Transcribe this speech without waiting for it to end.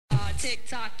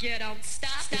tick-tock, you don't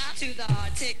stop. Stop to the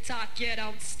tick-tock, you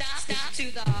don't stop. Stop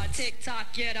to the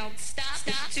tick-tock, you don't stop.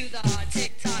 Stop to the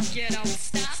tick-tock, you don't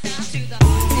stop. Stop to the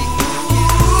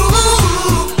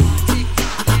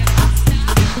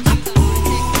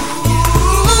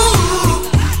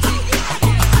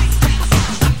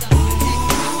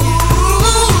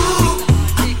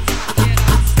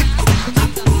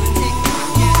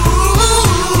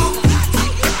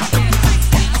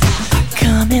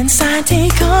inside,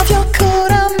 take off your coat,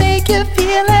 I'll make you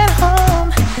feel at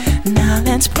home. Now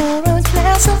let's pour a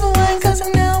glass of wine, cause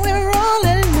now we're all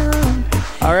alone.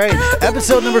 All right,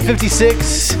 episode number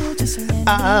 56.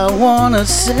 I wanna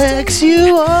sex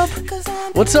you up.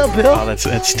 What's up, Bill? Oh,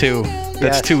 that's two.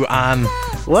 That's two on.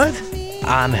 What?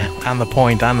 On the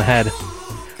point, on the head.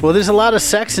 Well, there's a lot of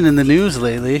sexing in the news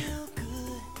lately.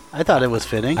 I thought it was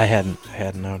fitting. I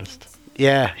hadn't noticed.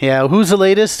 Yeah. Who's the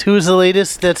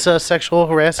latest? That's sexual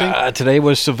harassing? Today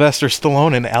was Sylvester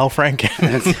Stallone and Al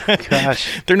Franken.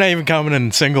 Gosh. They're not even coming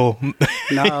in single.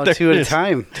 No, two at a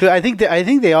time. I think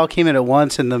they all came in at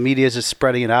once, and the media is just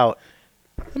spreading it out.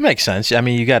 It makes sense. I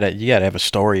mean, you gotta have a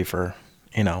story for,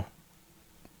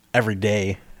 every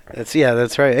day. That's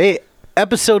right. Hey,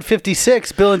 episode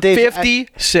 56, Bill and Dave.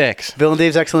 56. Bill and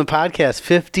Dave's Excellent Podcast,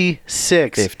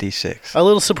 56. 56. A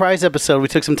little surprise episode. We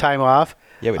took some time off.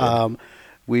 Yeah, we did.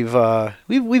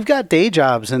 We've got day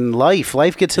jobs and life.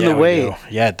 Life gets in the way. We do.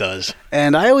 Yeah, it does.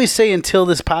 And I always say until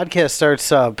this podcast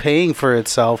starts paying for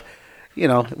itself,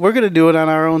 we're going to do it on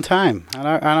our own time, on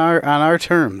our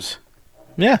terms.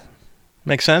 Yeah,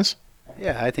 makes sense.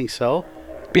 Yeah, I think so.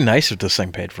 It'd be nice if this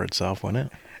thing paid for itself,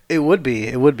 wouldn't it? It would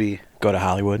be. Go to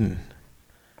Hollywood and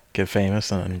get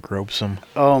famous and then grope some.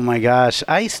 Oh my gosh,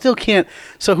 I still can't.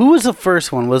 So who was the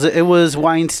first one? It was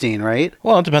Weinstein, right?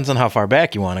 Well, it depends on how far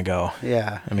back you want to go.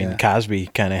 Yeah. I mean, Cosby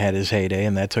kind of had his heyday,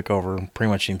 and that took over pretty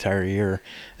much the entire year.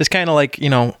 It's kind of like,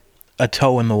 a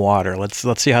toe in the water.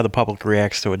 Let's see how the public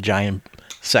reacts to a giant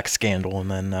sex scandal, and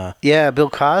then Bill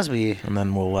Cosby, and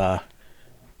then we'll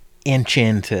inch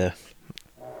into.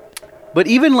 But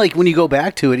even when you go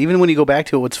back to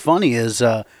it, what's funny is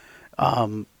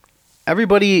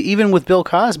everybody, even with Bill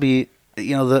Cosby,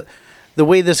 the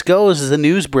way this goes is the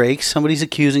news breaks. Somebody's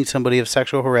accusing somebody of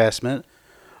sexual harassment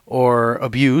or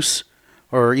abuse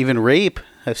or even rape.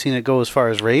 I've seen it go as far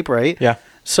as rape, right? Yeah.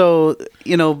 So,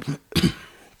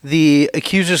 the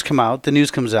accusers come out, the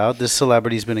news comes out, this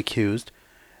celebrity's been accused,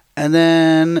 and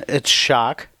then it's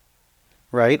shock,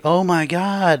 right? Oh my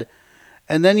God.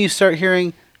 And then you start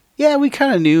hearing, yeah, we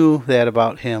kind of knew that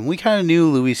about him. We kind of knew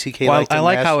Louis C.K. liked to I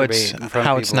like how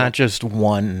masturbate it's not just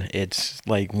one. It's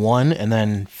like one and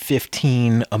then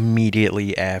 15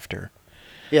 immediately after.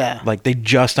 Yeah. Like they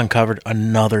just uncovered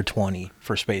another 20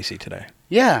 for Spacey today.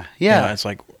 Yeah. It's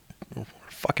like, where the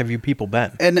fuck have you people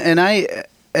been? And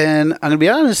I'm gonna be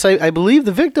honest. I believe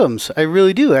the victims. I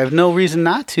really do. I have no reason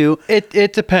not to.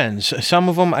 It depends. Some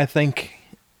of them,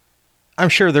 I'm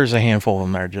sure there's a handful of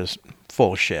them that are just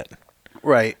full of shit.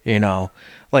 Right. I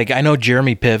know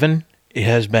Jeremy Piven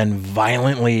has been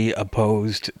violently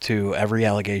opposed to every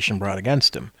allegation brought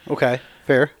against him. Okay,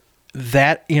 fair.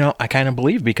 That, I kind of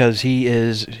believe because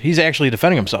he's actually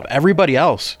defending himself. Nobody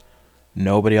else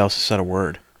has said a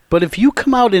word. But if you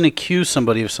come out and accuse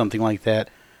somebody of something like that,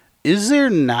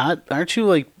 aren't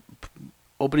you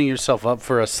opening yourself up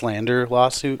for a slander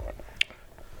lawsuit?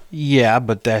 Yeah,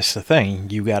 but that's the thing.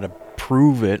 You got to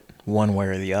prove it one way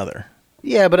or the other.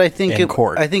 Yeah, but I think in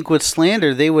court. I think with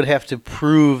slander, they would have to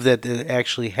prove that it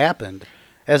actually happened,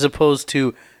 as opposed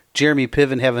to Jeremy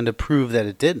Piven having to prove that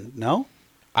it didn't. No,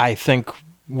 I think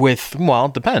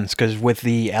it depends, because with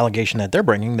the allegation that they're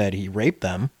bringing that he raped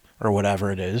them or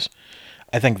whatever it is,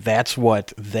 I think that's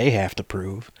what they have to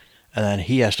prove, and then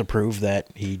he has to prove that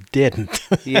he didn't.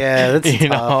 Yeah, that's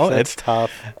tough. That's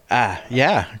tough.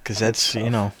 Yeah, because that's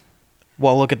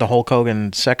Well, look at the Hulk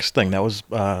Hogan sex thing. That was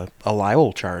a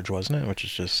libel charge, wasn't it? Which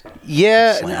is just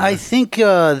slander. I think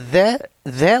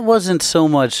that wasn't so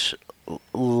much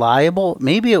libel.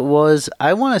 Maybe it was.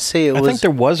 I want to say it was. I think there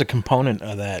was a component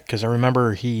of that because I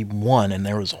remember he won, and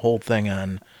there was a whole thing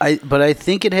on. But I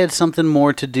think it had something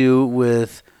more to do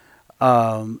with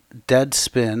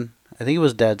Deadspin. I think it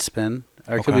was Deadspin.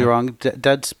 I could be wrong.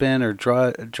 Deadspin or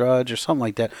Drudge or something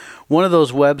like that. One of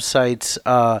those websites.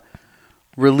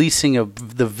 Releasing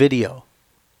the video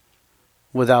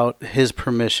without his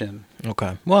permission.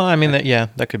 Okay. Well, I mean,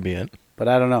 that could be it. But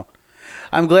I don't know.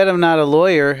 I'm glad I'm not a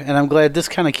lawyer, and I'm glad this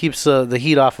kind of keeps the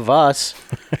heat off of us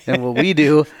and what we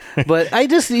do. But I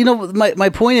just, my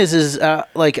point is I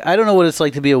don't know what it's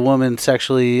like to be a woman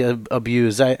sexually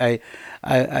abused. I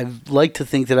like to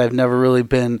think that I've never really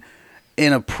been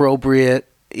inappropriate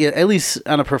at least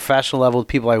on a professional level with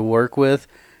people I work with,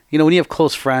 when you have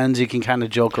close friends, you can kind of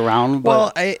joke around.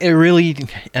 Well, But it really,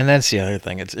 and that's the other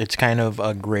thing. It's kind of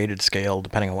a graded scale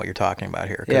depending on what you're talking about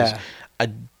here. 'Cause Yeah.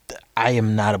 I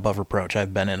am not above reproach.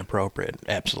 I've been inappropriate,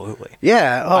 absolutely.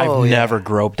 yeah, I've never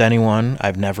groped anyone.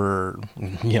 I've never,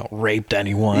 raped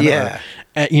anyone. Yeah.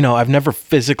 Or, I've never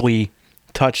physically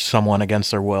touched someone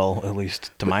against their will, at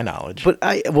least to my knowledge. But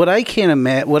what I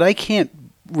can't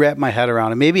wrap my head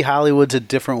around, and maybe Hollywood's a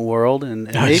different world, and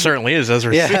maybe, It certainly is, as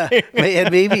we're yeah, seeing.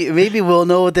 and maybe we'll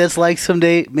know what that's like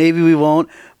someday. Maybe we won't.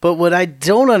 But what I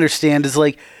don't understand is,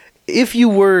 like, if you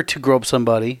were to grope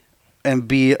somebody and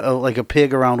be like a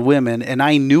pig around women, and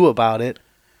I knew about it,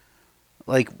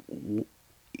 like,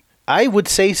 I would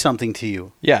say something to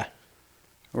you, Yeah.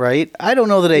 right? I don't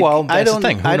know that Well, I that's don't the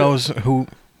thing. Who knows who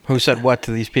said what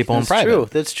to these people in private?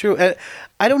 That's true.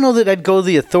 I don't know that I'd go to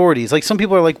the authorities. Like, some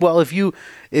people are like, well, if you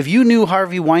knew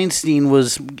Harvey Weinstein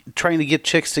was trying to get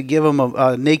chicks to give him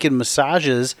naked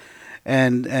massages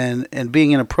and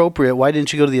being inappropriate, why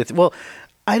didn't you go to the well?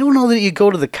 I don't know that you go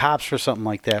to the cops for something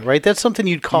like that, right? That's something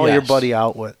you'd call your Yes. buddy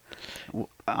out with.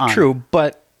 True,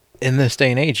 but in this day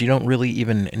and age, you don't really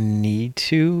even need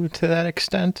to that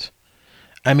extent.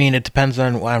 I mean, it depends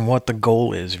on what the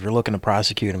goal is. If you're looking to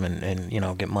prosecute him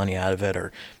and get money out of it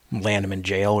or land him in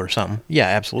jail or something, yeah,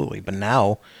 absolutely. But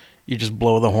now you just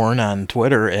blow the horn on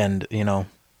Twitter and,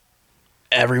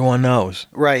 everyone knows.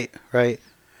 Right.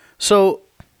 So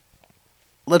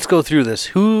let's go through this.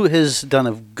 Who has done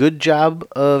a good job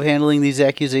of handling these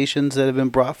accusations that have been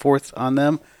brought forth on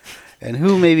them, and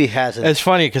who maybe hasn't? It's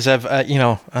funny because I've,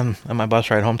 on my bus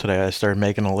ride home today, I started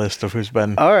making a list of who's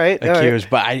been accused,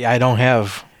 but I don't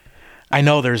have. I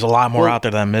know there's a lot more out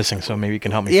there that I'm missing, so maybe you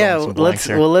can help me fill in some blanks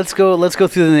here. Let's go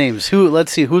through the names.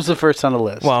 Let's see who's the first on the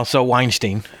list. Well, so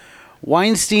Weinstein.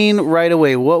 Right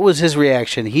away. What was his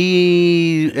reaction?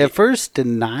 He at first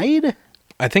denied.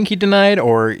 I think he denied,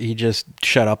 or he just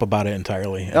shut up about it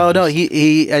entirely. Oh no,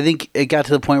 he. I think it got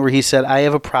to the point where he said, "I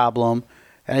have a problem,"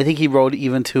 and I think he wrote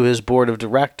even to his board of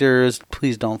directors,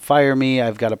 "Please don't fire me.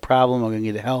 I've got a problem. I'm going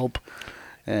to need help."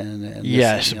 And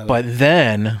yes, but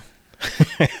then.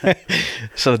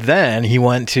 So then he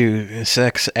went to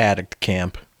sex addict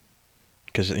camp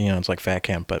because it's like fat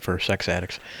camp, but for sex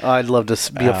addicts. Oh, I'd love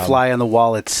to be a fly on the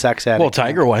wall at sex addict. Well,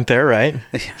 Tiger went there, right?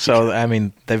 So I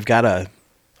mean, they've got a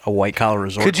white collar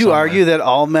resort. Could you somewhere. argue that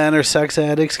all men are sex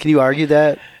addicts? Can you argue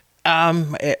that?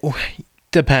 It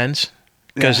depends,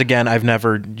 because again, I've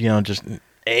never just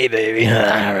hey baby.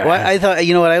 Well, I thought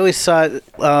what I always thought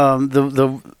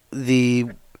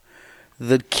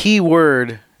the key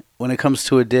word when it comes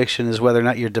to addiction is whether or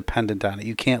not you're dependent on it.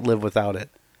 You can't live without it.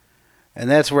 And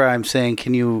that's where I'm saying,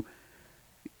 can you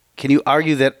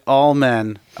argue that all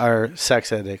men are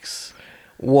sex addicts?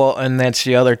 Well, and that's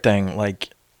the other thing. Like,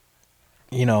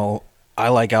 I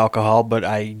like alcohol, but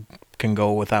I can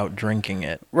go without drinking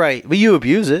it. Right. But you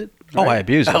abuse it. Oh, right? I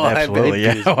abuse it. Absolutely.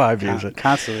 I abuse it.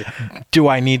 Constantly. Do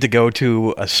I need to go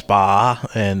to a spa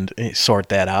and sort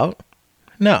that out?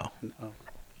 No.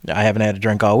 I haven't had a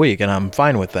drink all week, and I'm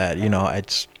fine with that.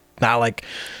 It's not like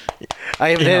I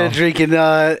haven't had a drink in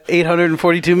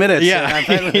 842 minutes. Yeah,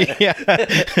 yeah.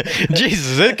 Jesus,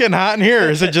 is it getting hot in here,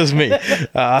 or is it just me?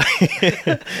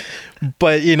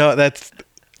 But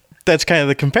that's kind of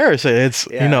the comparison. It's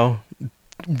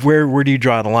where do you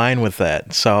draw the line with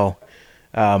that? So,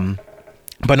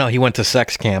 but no, he went to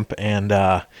sex camp, and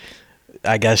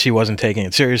I guess he wasn't taking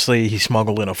it seriously. He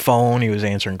smuggled in a phone. He was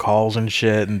answering calls and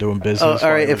shit and doing business.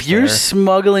 All right, if you're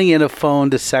smuggling in a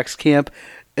phone to sex camp,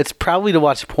 it's probably to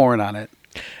watch porn on it.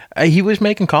 He was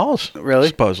making calls. Really?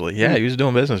 Supposedly. Yeah, he was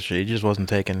doing business. He just wasn't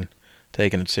taking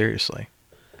it seriously.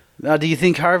 Now, do you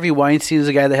think Harvey Weinstein is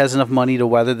a guy that has enough money to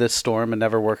weather this storm and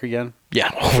never work again?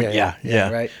 Yeah. Yeah.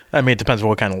 Right. I mean, it depends on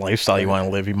what kind of lifestyle you want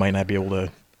to live. You might not be able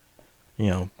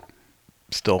to,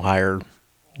 still hire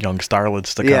young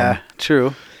starlets to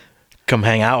come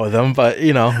hang out with him. But,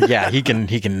 he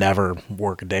can never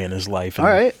work a day in his life. And,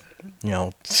 all right.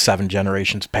 7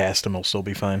 generations past him, he'll still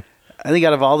be fine. I think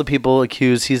out of all the people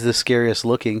accused, he's the scariest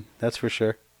looking. That's for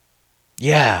sure.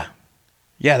 Yeah.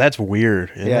 Yeah, that's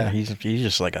weird. Yeah. He's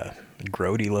just like a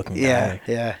grody looking guy.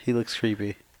 Yeah, he looks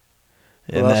creepy.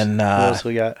 And who else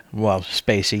we got? Well,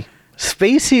 Spacey.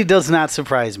 Spacey does not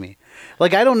surprise me.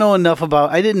 Like, I didn't know enough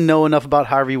about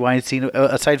Harvey Weinstein,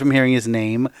 aside from hearing his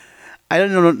name. I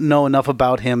didn't know enough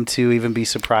about him to even be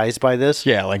surprised by this.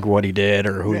 Yeah, like what he did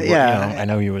or who. Yeah, I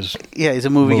know he was. Yeah, he's a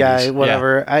movie guy,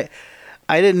 whatever. Yeah.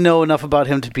 I didn't know enough about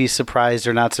him to be surprised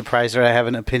or not surprised, or I have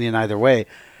an opinion either way.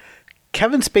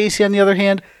 Kevin Spacey, on the other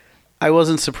hand, I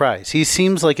wasn't surprised. He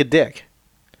seems like a dick.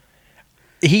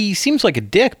 He seems like a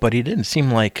dick, but he didn't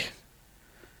seem like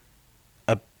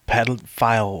a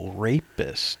pedophile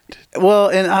rapist. Well,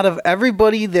 and out of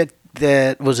everybody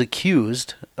that was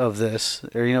accused of this,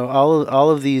 or all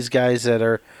of these guys that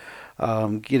are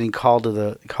getting called to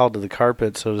the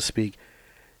carpet, so to speak,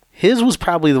 his was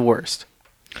probably the worst.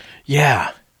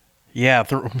 Yeah.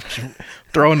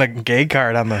 Throwing a gay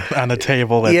card on the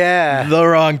table at the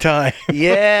wrong time.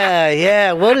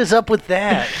 Yeah. What is up with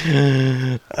that?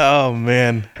 Oh,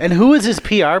 man. And who is this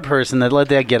PR person that let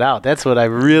that get out? That's what I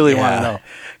really want to know.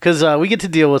 Because we get to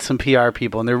deal with some PR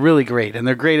people, and they're really great, and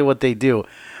they're great at what they do.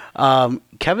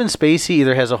 Kevin Spacey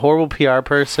either has a horrible PR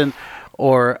person,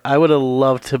 or I would have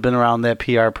loved to have been around that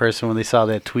PR person when they saw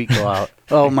that tweet go out.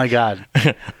 Oh, my God.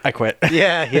 I quit.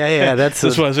 Yeah.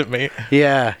 This wasn't me.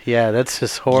 Yeah, that's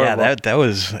just horrible. Yeah, that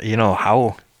was,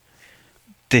 how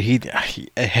did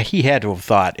he had to have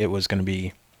thought it was going to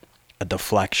be a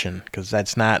deflection, because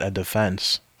that's not a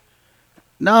defense.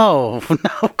 No,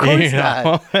 of course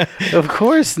not. Of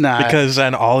course not. Because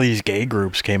then all these gay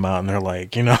groups came out and they're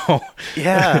like,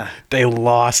 yeah, they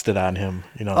lost it on him.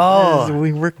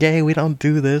 We're gay. We don't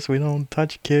do this. We don't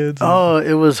touch kids. Oh,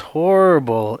 it was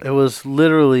horrible. It was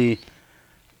literally,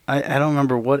 I don't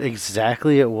remember what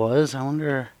exactly it was. I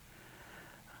wonder,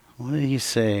 what did he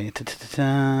say?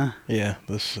 Yeah,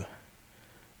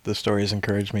 this story has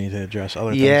encouraged me to address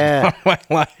other things about my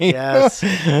life. Yes.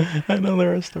 I know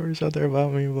there are stories out there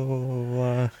about me, blah, blah, blah,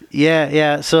 blah.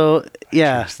 Yeah. So,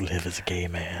 yeah. Just live as a gay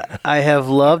man. I have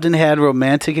loved and had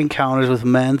romantic encounters with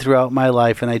men throughout my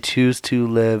life, and I choose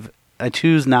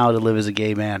now to live as a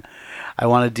gay man. I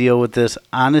want to deal with this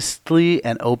honestly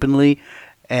and openly,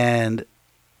 and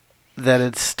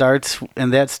that starts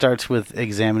with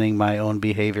examining my own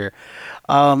behavior.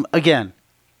 Again,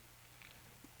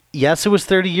 yes, it was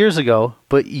 30 years ago,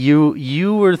 but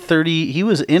you were 30. He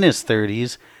was in his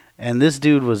 30s, and this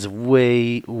dude was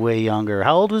way, way younger.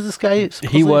 How old was this guy?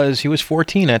 He was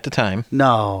 14 at the time.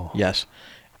 No. Yes.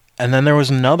 And then there was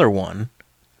another one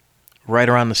right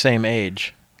around the same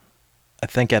age. I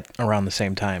think at around the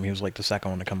same time. He was like the second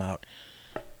one to come out.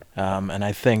 And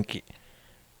I think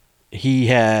he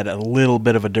had a little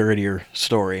bit of a dirtier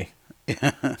story.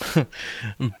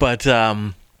 But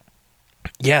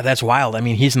yeah, that's wild. I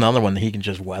mean, he's another one that he can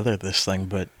just weather this thing,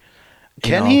 but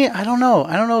can he? I don't know.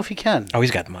 I don't know if he can. Oh, he's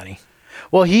got money.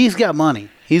 Well, he's got money.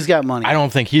 I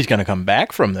don't think he's going to come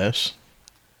back from this.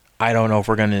 I don't know if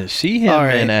we're going to see him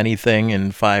in anything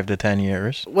in 5 to 10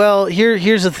 years. Well,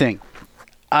 here's the thing.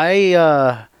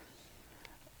 I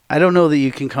don't know that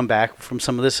you can come back from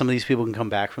some of this. Some of these people can come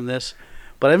back from this,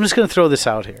 but I'm just going to throw this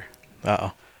out here.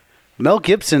 Uh-oh. Mel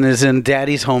Gibson is in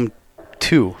Daddy's Home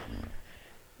 2.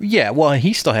 Yeah, well,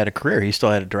 he still had a career. He still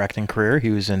had a directing career.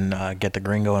 He was in Get the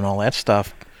Gringo and all that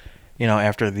stuff,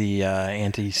 after the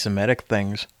anti-Semitic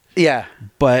things. Yeah.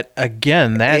 But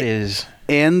again, that is...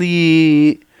 And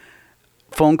the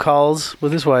phone calls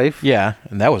with his wife. Yeah,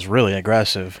 and that was really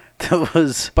aggressive. That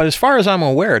was... But as far as I'm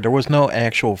aware, there was no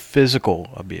actual physical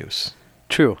abuse.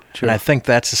 True. And I think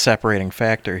that's the separating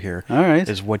factor here. All right.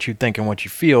 Is what you think and what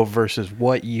you feel versus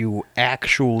what you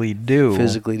actually do.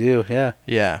 Physically do, yeah.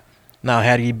 Yeah. Now,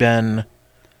 had he been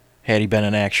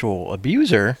an actual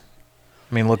abuser,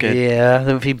 I mean, look at...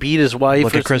 Yeah, if he beat his wife...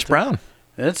 Look at Chris Brown.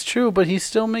 That's true, but he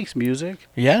still makes music.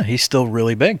 Yeah, he's still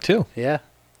really big, too. Yeah.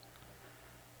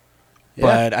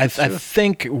 But I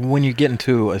think when you get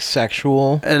into a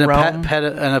sexual and realm...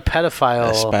 and a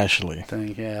pedophile... Especially.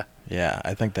 Thing, yeah. Yeah,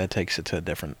 I think that takes it to a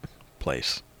different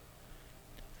place.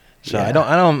 So I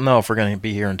don't know if we're going to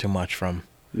be hearing too much from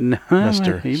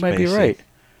Mr. You Spacey. might be right.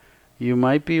 You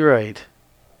might be right.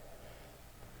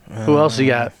 Who else you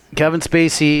got? Kevin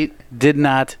Spacey did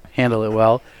not handle it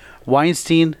well.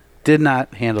 Weinstein did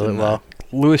not handle it well.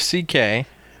 Louis C.K.,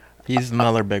 he's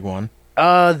another big one.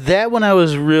 That one I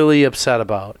was really upset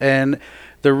about. And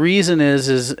the reason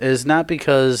is not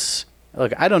because...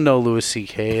 Look, I don't know Louis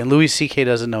C.K., and Louis C.K.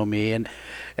 doesn't know me. And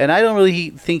I don't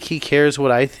really think he cares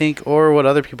what I think or what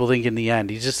other people think in the end.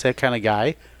 He's just that kind of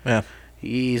guy. Yeah.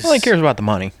 He cares about the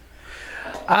money.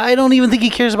 I don't even think he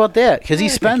cares about that because he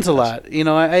spends a lot.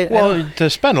 To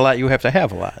spend a lot, you have to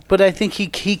have a lot. But I think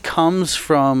he comes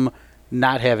from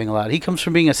not having a lot. He comes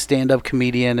from being a stand-up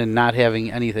comedian and not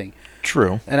having anything.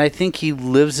 True. And I think he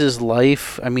lives his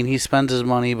life. I mean, he spends his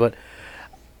money, but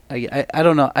I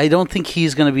don't know. I don't think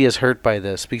he's going to be as hurt by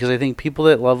this because I think people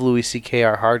that love Louis C.K.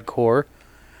 are hardcore,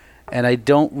 and I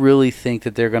don't really think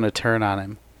that they're going to turn on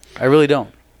him. I really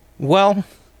don't. Well,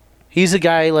 he's a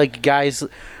guy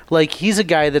he's a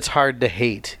guy that's hard to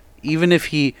hate, even if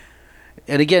he.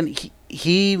 And again,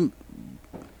 he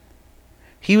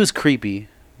was creepy,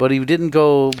 but he didn't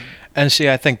go And see,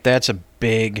 I think that's a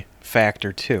big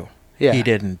factor too. Yeah. He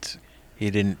didn't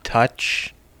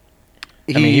touch.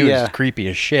 I mean, he was creepy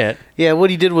as shit. Yeah, what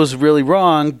he did was really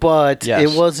wrong, but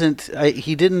Yes. it wasn't.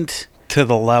 He didn't. To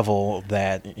the level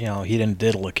that, he didn't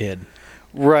diddle a kid.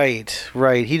 Right.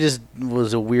 He just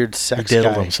was a weird sex guy. He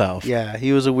diddled himself. Yeah,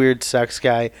 he was a weird sex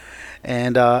guy,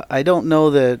 and I don't know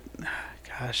that.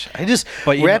 Gosh,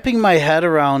 wrapping my head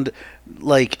around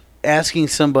like asking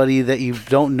somebody that you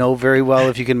don't know very well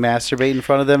if you can masturbate in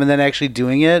front of them and then actually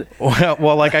doing it.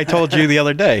 Well, like I told you the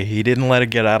other day, he didn't let it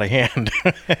get out of hand.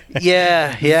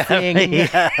 Yeah,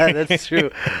 that's true.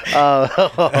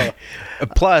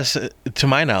 Plus, to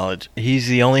my knowledge, he's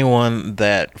the only one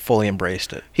that fully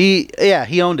embraced it. He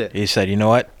owned it. He said, "You know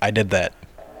what? I did that.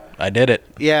 I did it.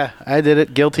 Yeah, I did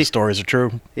it. Guilty." The stories are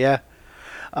true. Yeah.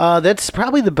 That's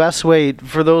probably the best way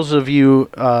for those of you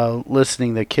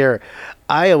listening that care.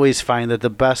 I always find that the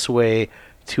best way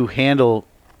to handle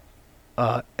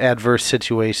adverse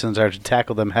situations are to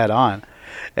tackle them head on,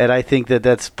 and I think that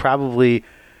that's probably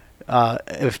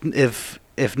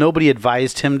if nobody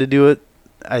advised him to do it,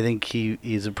 I think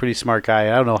he's a pretty smart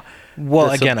guy. I don't know. Well,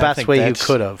 that's again, the best I think way that's, he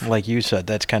could have. like you said,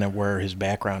 that's kind of where his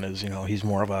background is. He's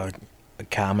more of a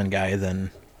common guy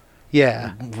than.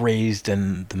 Yeah, raised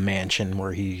in the mansion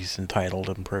where he's entitled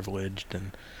and privileged,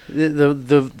 and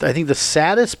I think the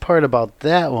saddest part about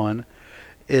that one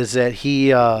is that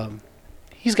he's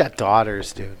got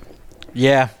daughters, dude.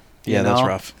 Yeah, You that's know?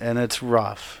 rough. And it's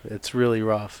rough. It's really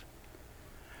rough.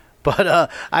 But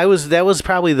that was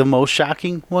probably the most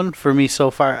shocking one for me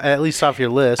so far, at least off your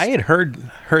list. I had heard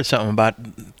something about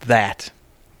that,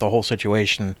 the whole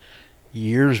situation,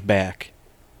 years back.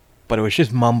 But it was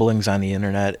just mumblings on the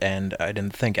internet, and I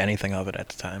didn't think anything of it at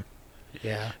the time.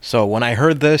 Yeah. So when I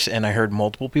heard this, and I heard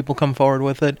multiple people come forward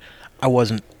with it, I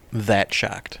wasn't that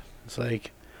shocked. It's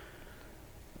like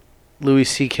Louis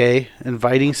C.K.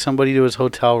 inviting somebody to his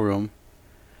hotel room.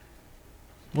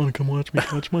 Want to come watch me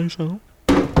touch myself?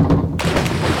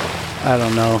 I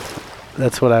don't know.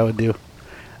 That's what I would do.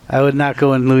 I would not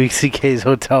go in Louis C.K.'s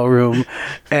hotel room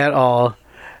at all.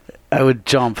 I would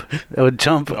jump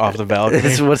Off the balcony.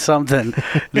 This was something.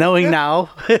 Knowing now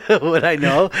what I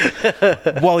know.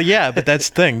 Well, yeah, but that's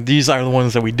the thing. These are the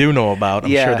ones that we do know about.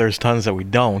 I'm sure there's tons that we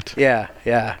don't. Yeah.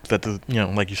 That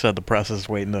like you said, the press is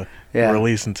waiting to Yeah.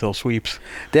 release until sweeps.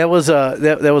 That was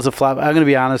a flop. I'm going to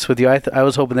be honest with you. I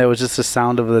was hoping that was just the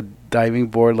sound of the diving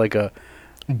board, like a.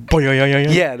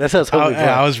 Yeah, that's what I was hoping for.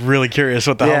 I was really curious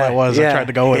what the hell that was. I tried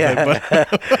to go with it,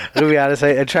 but to be honest,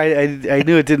 I tried. I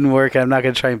knew it didn't work. I'm not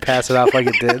going to try and pass it off like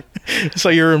it did. So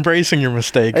you're embracing your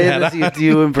mistake.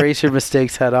 You embrace your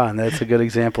mistakes head on. That's a good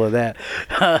example of that.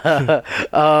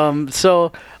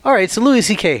 So, all right. So Louis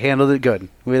C.K. handled it good.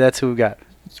 That's who we got.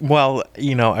 Well,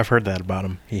 I've heard that about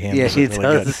him. He handles it really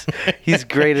does. He's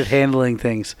great at handling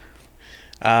things.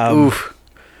 good. Oof.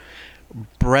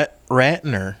 Brett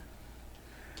Ratner.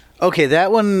 Okay,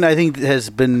 that one I think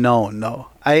has been known though.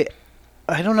 I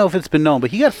don't know if it's been known, but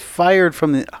he got fired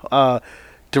from the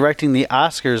directing the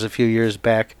Oscars a few years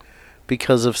back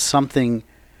because of something.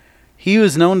 He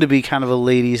was known to be kind of a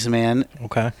ladies' man.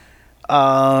 Okay.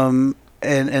 And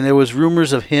there was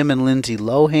rumors of him and Lindsay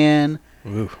Lohan.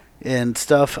 Ooh. And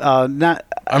stuff.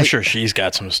 I'm sure she's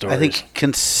got some stories. I think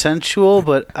consensual,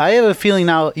 but I have a feeling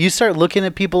now you start looking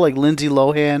at people like Lindsay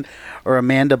Lohan or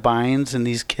Amanda Bynes and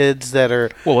these kids that are.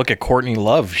 Well, look at Courtney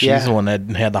Love. She's Yeah. the one that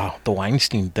had the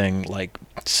Weinstein thing like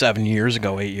 7 years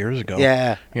ago, 8 years ago.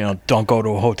 Yeah. Don't go to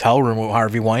a hotel room with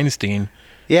Harvey Weinstein.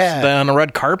 Yeah. Stay on the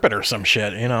red carpet or some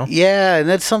shit, Yeah, and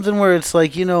that's something where it's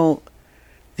like,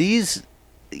 these.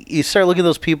 You start looking at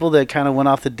those people that kind of went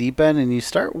off the deep end, and you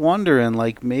start wondering,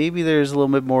 like, maybe there's a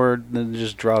little bit more than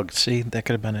just drugs. See, that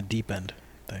could have been a deep end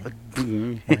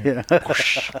thing. Yeah.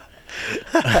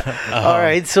 All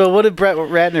right, so what did Brett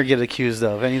Ratner get accused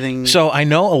of? Anything? So I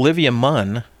know Olivia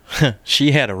Munn,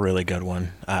 she had a really good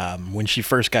one. When she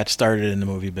first got started in the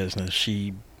movie business,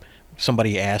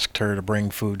 somebody asked her to bring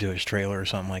food to his trailer or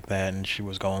something like that, and she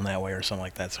was going that way or something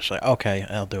like that. So she's like, okay,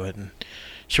 I'll do it. And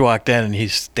she walked in, and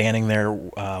he's standing there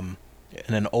in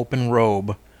an open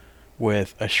robe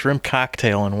with a shrimp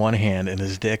cocktail in one hand and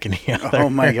his dick in the other. Oh,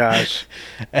 my gosh.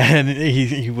 And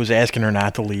he was asking her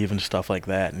not to leave and stuff like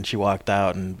that. And she walked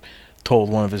out and told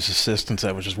one of his assistants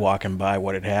that was just walking by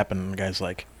what had happened. And the guy's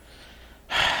like,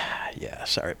 yeah,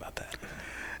 sorry about that.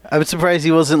 I'm surprised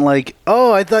he wasn't like,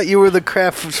 oh, I thought you were the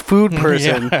craft food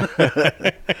person.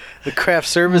 The craft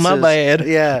services. My bad.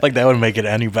 Yeah. Like, that would make it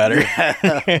any better.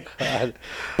 God.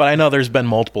 But I know there's been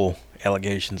multiple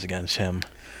allegations against him.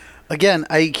 Again,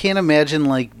 I can't imagine,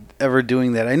 like, ever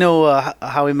doing that. I know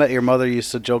How We Met Your Mother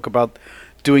used to joke about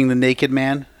doing the naked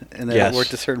man, and that Yes. it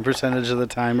worked a certain percentage of the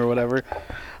time or whatever.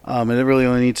 And it really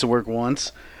only needs to work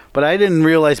once. But I didn't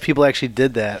realize people actually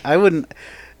did that. I wouldn't.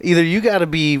 Either you got to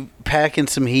be packing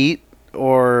some heat,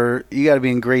 or you got to be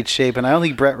in great shape. And I don't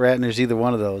think Brett Ratner's either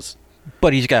one of those.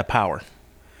 But he's got power.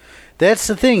 That's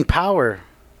the thing, power.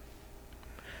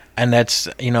 And that's,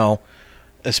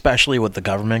 especially with the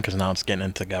government, because now it's getting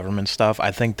into government stuff.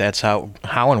 I think that's how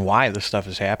and why this stuff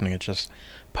is happening. It's just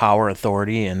power,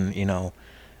 authority, and,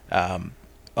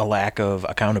 a lack of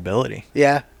accountability.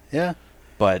 Yeah, yeah.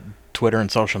 But Twitter and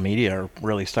social media are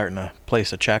really starting to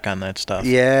place a check on that stuff.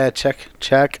 Yeah,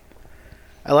 check.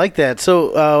 I like that.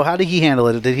 So how did he handle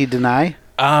it? Did he deny?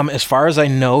 As far as I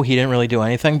know, he didn't really do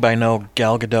anything, but I know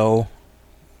Gal Gadot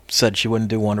said she wouldn't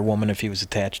do Wonder Woman if he was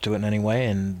attached to it in any way,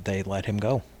 and they let him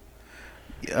go.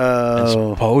 And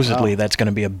supposedly that's going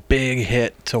to be a big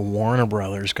hit to Warner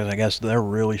Brothers, because I guess they're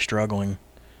really struggling.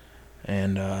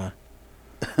 And,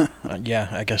 yeah,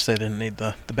 I guess they didn't need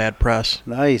the bad press.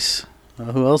 Nice.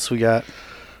 Who else we got?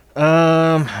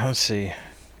 Let's see.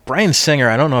 Bryan Singer,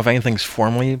 I don't know if anything's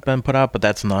formally been put out, but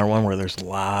that's another one where there's a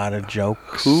lot of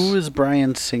jokes. Who is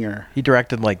Bryan Singer? He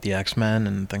directed, like, the X-Men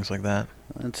and things like that.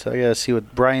 I gotta see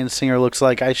what Bryan Singer looks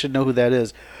like. I should know who that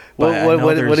is. But I know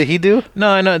What did he do? No,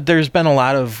 I know there's been a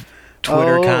lot of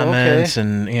Twitter Oh, comments okay.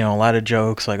 and a lot of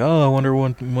jokes like, oh, I wonder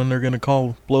when they're gonna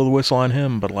blow the whistle on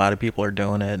him. But a lot of people are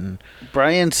doing it, and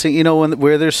Bryan Singer.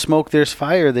 Where there's smoke, there's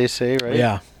fire. They say, right?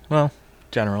 yeah, well,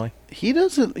 generally, He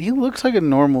doesn't. He looks like a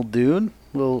normal dude.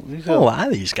 Well, a lot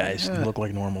of these guys look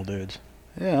like normal dudes.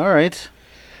 Yeah. All right.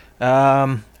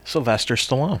 Sylvester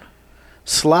Stallone.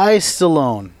 Sly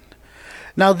Stallone.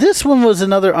 Now this one was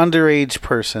another underage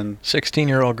person.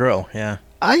 16-year-old girl. Yeah.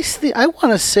 I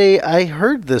want to say I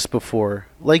heard this before,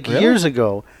 like Really? years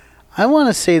ago. I want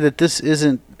to say that this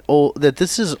isn't old. That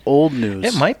this is old news.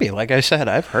 It might be. Like I said,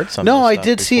 I've heard some. No, of I this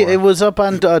did stuff see it. It before. was up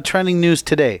on trending news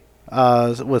today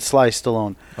with Sly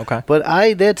Stallone. Okay. But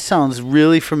that sounds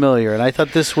really familiar, and I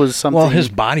thought this was something. Well, his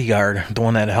bodyguard, the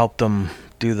one that helped him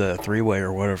do the three-way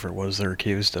or whatever it was they're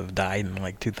accused of, died in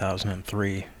like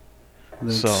 2003.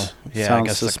 So, yeah, I sounds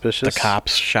guess suspicious. the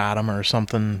cops shot him or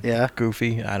something Yeah.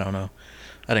 goofy. I don't know.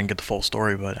 I didn't get the full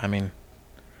story, but, I mean,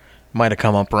 might have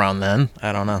come up around then.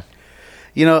 I don't know.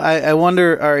 I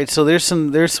wonder. All right, so there's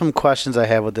some questions I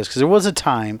have with this, because there was a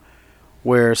time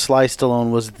where Sly Stallone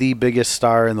was the biggest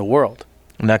star in the world.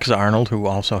 Next to Arnold, who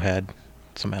also had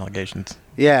some allegations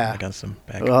Yeah. against him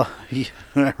back Well,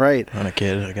 right. when a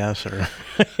kid, I guess. Or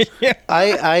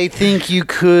I think you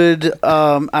could.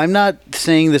 I'm not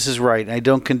saying this is right. I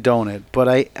don't condone it, but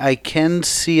I can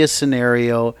see a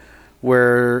scenario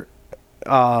where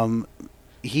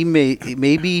he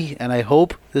maybe, and I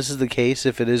hope this is the case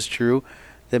if it is true,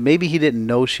 that maybe he didn't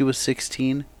know she was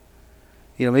 16.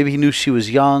 Maybe he knew she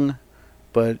was young,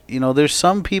 but there's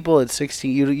some people at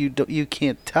 16 you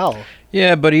can't tell.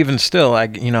 Yeah, but even still,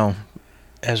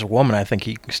 as a woman, I think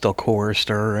he still coerced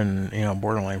her and,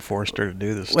 borderline forced her to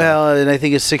do this stuff. Well, and I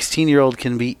think a 16-year-old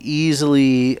can be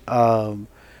easily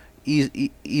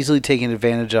easily taken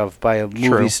advantage of by a movie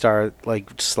True. star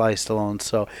like Sly Stallone.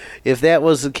 So if that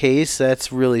was the case,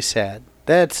 that's really sad.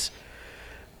 That's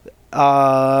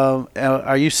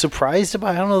are you surprised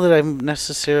about? I don't know that I'm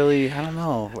necessarily. I don't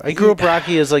know. I grew up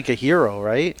Rocky as like a hero,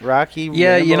 right? Rocky.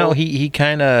 Yeah, Rambo. he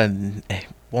kind of,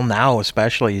 well, now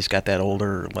especially, he's got that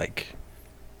older, like,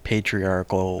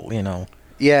 patriarchal,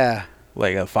 Yeah.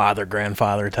 like a father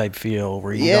grandfather type feel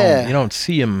where you don't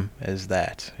see him as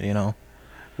that,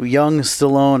 Young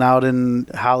Stallone out in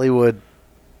Hollywood.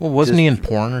 Well, wasn't he in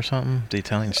porn or something? The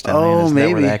Italian Stallion. Oh, Is maybe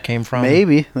that where that came from?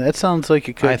 Maybe that sounds like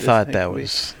it could. I thought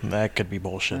that could be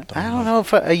bullshit. Though. I don't know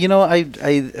if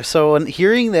I so in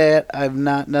hearing that, I'm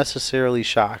not necessarily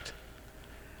shocked.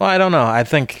 Well, I don't know. I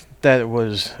think that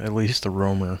was at least a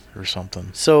rumor or something.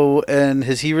 So, and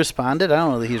has he responded? I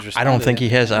don't know that he's responded. I don't think he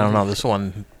has. I don't know. This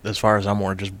one, as far as I'm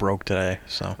aware, just broke today.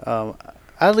 So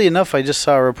Oddly enough, I just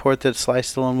saw a report that Sly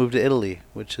Stallone moved to Italy,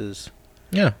 which is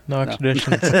yeah, no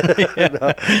extradition.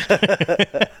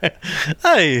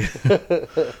 Hey.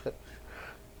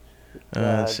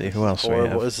 Let's see who else we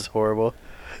horrible. have. This is horrible.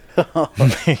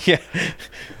 yeah,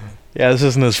 this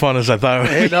isn't as fun as I thought.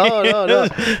 Hey, no.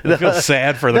 I feel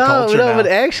sad for the No, culture now. but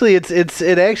actually, it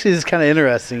actually is kind of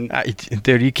interesting.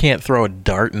 Dude, you can't throw a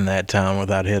dart in that town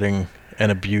without hitting an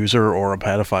abuser or a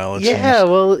pedophile. It Yeah, seems.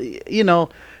 well,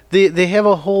 they have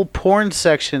a whole porn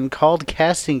section called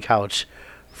Casting Couch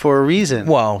for a reason.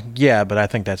 Well, yeah, but I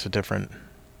think that's a different.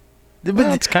 But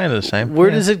Well, it's kind of the same. where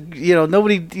Yeah. does it? You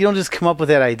don't just come up with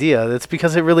that idea. That's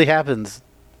because it really happens,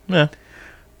 Yeah.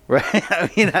 right? I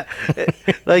mean,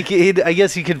 I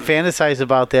guess you could fantasize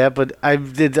about that, but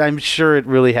I'm sure it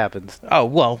really happens. Oh,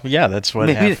 well, yeah, that's what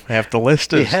Maybe- half the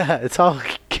list is. Yeah, it's all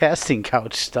casting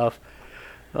couch stuff.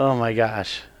 Oh my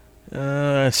gosh.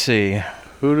 Let's see.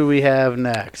 Who do we have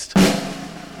next?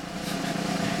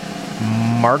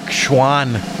 Mark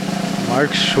Schwann.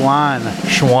 Mark Schwann.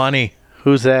 Schwanny,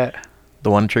 Who's that? the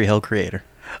One Tree Hill creator.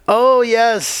 Oh,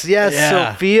 yes. Yeah.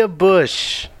 Sophia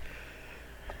Bush.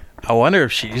 I wonder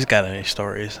if she's got any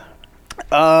stories.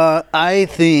 I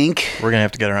think We're going to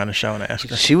have to get her on the show and ask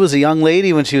her. she was a young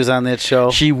lady when she was on that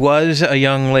show. She was a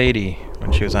young lady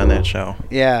when she was on that show.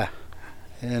 Yeah.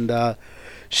 And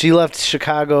she left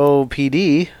Chicago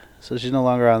PD, so she's no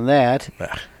longer on that.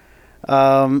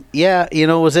 Ugh. Yeah,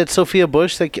 was it Sophia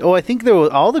Bush? I think there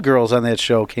were all the girls on that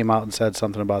show came out and said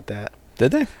something about that.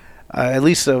 Did they? At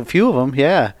least a few of them,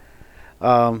 yeah. The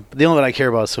only one I care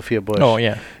about is Sophia Bush. Oh,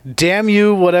 yeah. Damn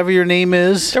you, whatever your name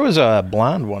is. There was a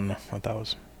blonde one. I thought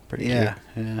was pretty Yeah,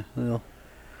 yeah. Well,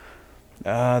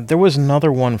 cute. There was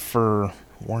another one for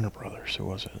Warner Brothers. Who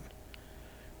was it?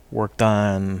 Worked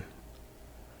on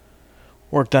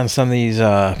some of these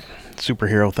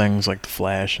superhero things like The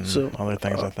Flash and So, other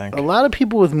things, I think. a lot of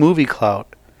people with movie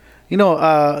clout.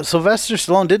 Sylvester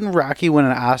Stallone, didn't Rocky win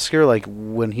an Oscar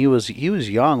when he was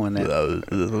young when that,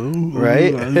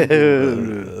 right?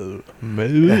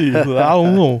 Maybe. I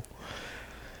don't know.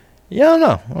 Yeah,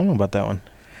 I don't know about that one.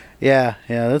 Yeah,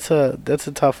 that's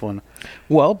a tough one.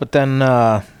 Well, but then,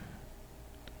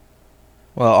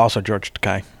 also George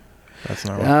Takei. That's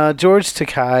not right. George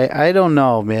Takei, I don't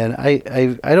know, man.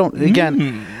 I don't.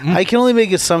 Again, I can only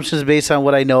make assumptions based on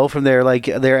what I know from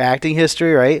their acting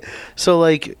history, right? So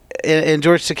and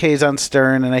George Takei's on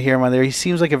Stern, and I hear him on there. He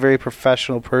seems like a very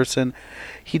professional person.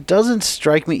 He doesn't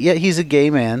strike me. Yeah, he's a gay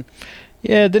man.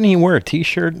 Yeah, didn't he wear a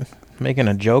T-shirt making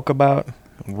a joke about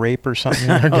rape or something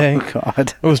the other day? Oh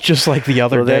God, It was just like the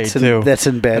other day too. That's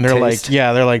in bad and they're taste.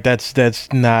 like,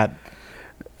 that's not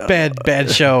bad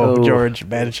show, Oh. George,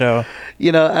 bad show.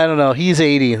 I don't know. He's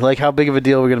 80. Like, how big of a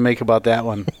deal are we gonna make about that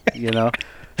one? Well,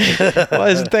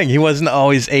 that's the thing. He wasn't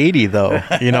always 80 though.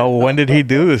 When did he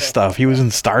do this stuff? He was in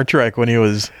Star Trek when he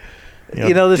was. The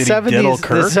did he 70s. diddle The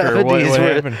Kirk, or what 70s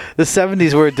were happened? the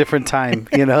 70s were a different time.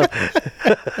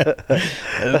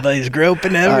 Everybody's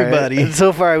groping All right. everybody. And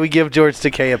so far, we give George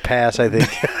Takei a pass. I think.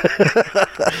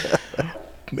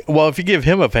 Well, if you give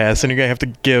him a pass, then you're gonna have to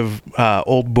give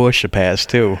old Bush a pass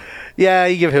too. Yeah,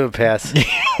 you give him a pass.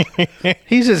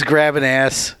 He's just grabbing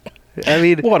ass. I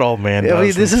mean, What old man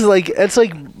does? this is it's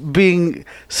like being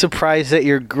surprised that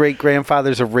your great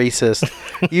grandfather's a racist.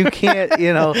 You can't,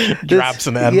 Drops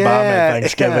an N-bomb at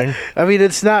Thanksgiving. yeah. I mean,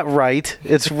 it's not right.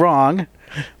 It's wrong.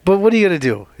 But what are you gonna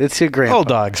do? It's your grandpa. Old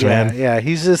dogs, Yeah, man. Yeah,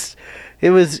 he's just.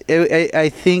 I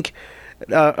think.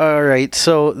 All right,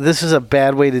 so this is a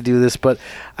bad way to do this, but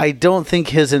I don't think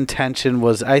his intention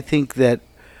was. I think that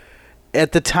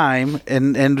at the time,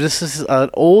 and this is an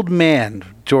old man,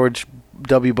 George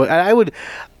W. Bush. I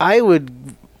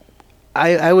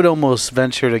would almost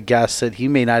venture to guess that he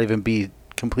may not even be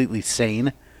completely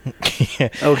sane.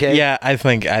 Okay. Yeah, I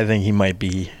think he might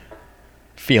be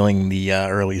feeling the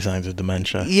early signs of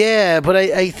dementia. Yeah, but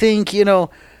I think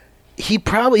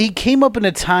he came up in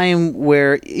a time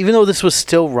where, even though this was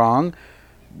still wrong,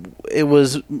 it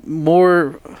was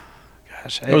more.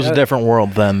 Gosh, It was a different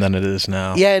world then than it is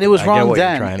now. Yeah, and it was I get wrong what you're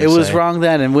then. trying to It was say. wrong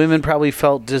then, and women probably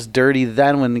felt just dirty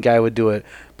then when the guy would do it.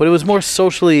 But it was more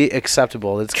socially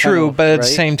acceptable. It's True, kind of, but at the right?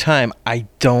 same time, I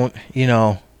don't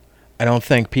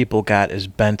think people got as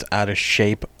bent out of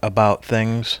shape about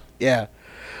things. Yeah.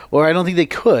 Or I don't think they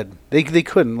could. They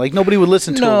couldn't. Like, nobody would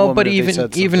listen to a No, woman but if they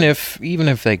said even something.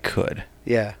 if they could,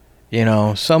 Yeah.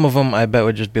 some of them I bet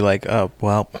would just be like, oh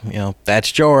well,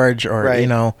 that's George, or Right.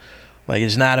 like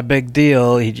it's not a big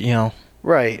deal.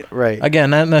 Right. Again,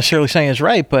 not necessarily saying it's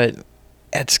right, but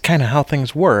it's kind of how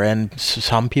things were, and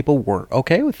some people were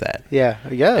okay with that. Yeah,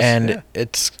 I guess. And yeah.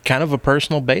 it's kind of a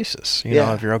personal basis.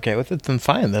 Yeah. If you're okay with it, then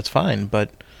fine, that's fine. But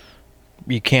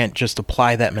you can't just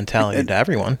apply that mentality to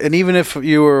everyone. And even if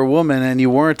you were a woman and you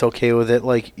weren't okay with it,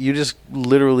 like, you just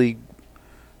literally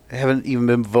haven't even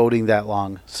been voting that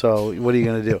long. So what are you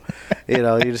going to do?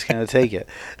 You're just going to take it.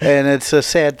 And it's a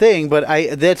sad thing, but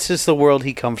that's just the world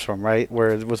he comes from, right? Where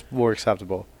it was more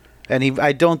acceptable. And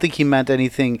I don't think he meant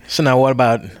anything. So now, what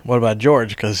about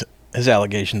George? Because his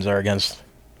allegations are against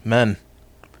men.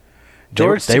 They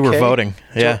were Takei? voting.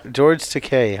 Yeah. George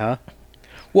Takei, huh?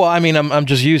 Well, I mean, I'm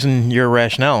just using your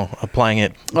rationale, applying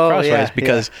it Oh, crossways yeah,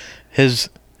 because his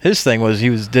His thing was he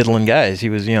was diddling guys. He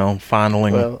was,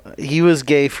 fondling. Well, he was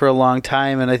gay for a long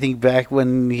time, and I think back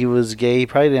when he was gay, he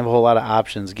probably didn't have a whole lot of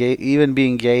options. Gay, even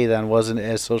being gay then wasn't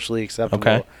as socially acceptable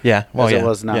Okay. Yeah. Well, as yeah. it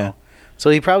was now. Yeah. So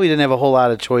he probably didn't have a whole lot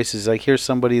of choices. Like, here's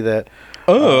somebody that...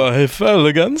 I fell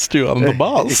against you. I'm the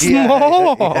boss.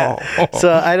 yeah.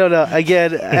 So I don't know.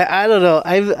 Again, I don't know.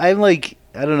 I'm like,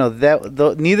 I don't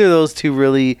know. Neither of those two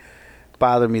really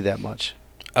bother me that much.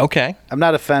 Okay. I'm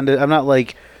not offended. I'm not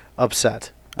like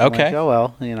upset. I'm Okay. like, oh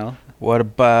well. What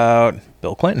about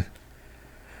Bill Clinton?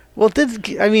 Well,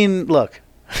 look.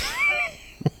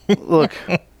 Look.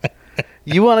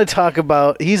 You want to talk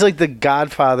about? He's like the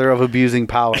godfather of abusing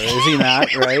power, is he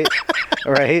not? Right.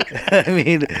 Right. I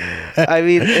mean,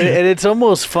 and it's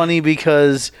almost funny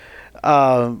because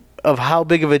of how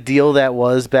big of a deal that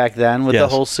was back then with the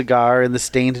Yes. whole cigar and the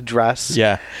stained dress.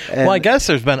 Yeah. And- Well, I guess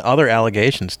there's been other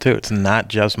allegations too. It's not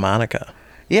just Monica.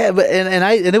 Yeah, but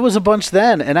and it was a bunch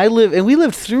then, and we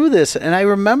lived through this, and I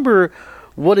remember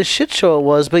what a shit show it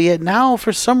was. But yet now,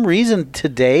 for some reason,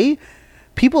 today,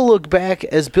 people look back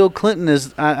as Bill Clinton as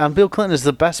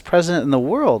the best president in the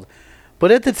world. But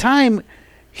at the time,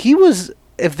 he was.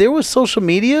 If there was social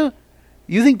media,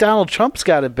 you think Donald Trump's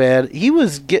got it bad? He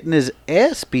was getting his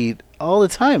ass beat all the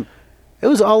time. It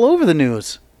was all over the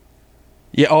news.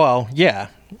 Yeah. Oh, well, yeah.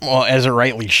 Well, as it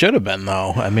rightly should have been,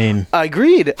 though. I mean,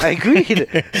 Agreed.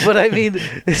 But I mean,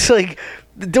 it's like,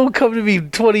 don't come to me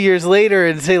 20 years later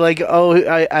and say like, oh,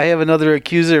 I have another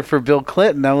accuser for Bill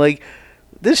Clinton. I'm like,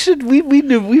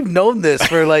 we've known this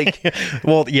for like.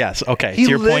 well, yes. Okay. To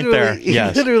your point there. He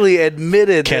Yes. literally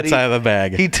admitted Cat's that out of the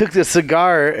bag. he took the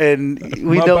cigar, and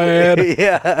we My know. bad.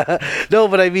 Yeah. No,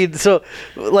 but I mean, so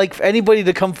like anybody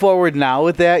to come forward now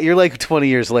with that, you're like 20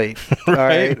 years late. All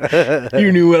right.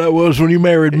 You knew what I was when you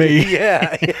married me.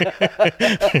 Yeah.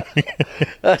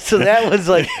 So that was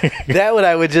like that one.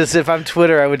 I would just, if I'm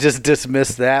Twitter, I would just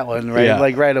dismiss that one right, Yeah.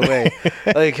 like right away.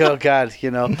 Like, oh God,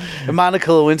 And Monica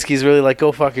Lewinsky's really like,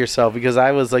 go fuck yourself, because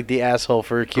I was like the asshole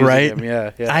for accusing Right? him.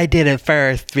 Yeah. I did it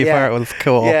first before Yeah. it was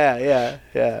cool.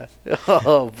 Yeah.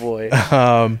 Oh boy.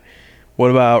 What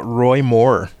about Roy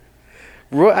Moore?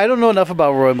 I don't know enough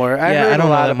about Roy Moore. I heard I don't a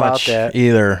lot know that about much that.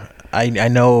 either. I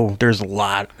know there's a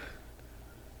lot.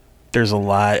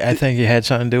 I think it had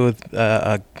something to do with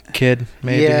a kid,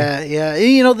 maybe.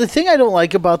 Yeah. The thing I don't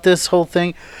like about this whole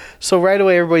thing, so right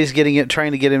away everybody's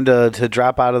trying to get him to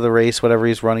drop out of the race, whatever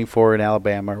he's running for in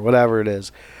Alabama or whatever it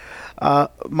is.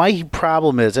 My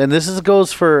problem is, and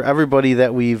goes for everybody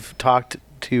that we've talked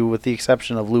to, with the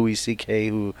exception of Louis C.K.,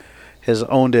 who has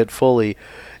owned it fully,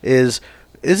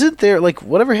 isn't there, like,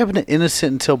 whatever happened to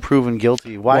innocent until proven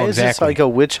guilty? Why Well, is this exactly. like a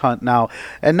witch hunt now?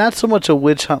 And not so much a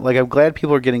witch hunt, like, I'm glad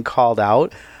people are getting called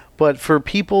out, but for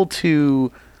people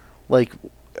to, like,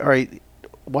 all right,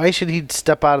 why should he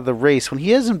step out of the race when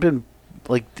he hasn't been,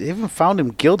 like, they haven't found him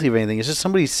guilty of anything? It's just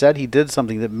somebody said he did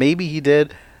something that maybe he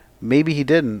did, maybe he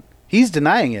didn't. He's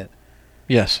denying it.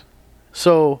 Yes.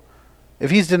 So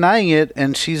if he's denying it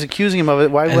and she's accusing him of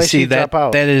it, why should he drop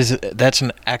out? That's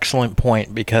an excellent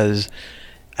point, because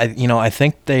I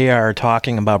think they are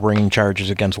talking about bringing charges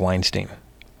against Weinstein.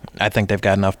 I think they've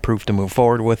got enough proof to move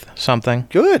forward with something.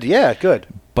 Good, yeah, good.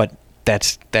 But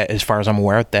that, as far as I'm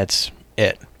aware, that's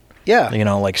it. Yeah.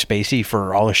 Like Spacey,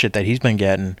 for all the shit that he's been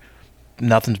getting,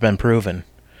 nothing's been proven.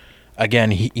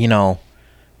 Again,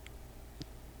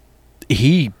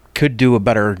 he could do a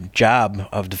better job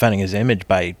of defending his image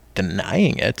by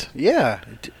denying it, Yeah,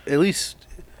 at least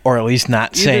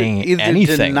not saying either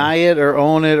anything. deny it or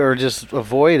own it or just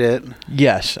avoid it.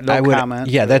 Yes, No I would. comment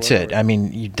Yeah, or that's whatever. it. I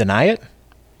mean, you deny it,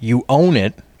 you own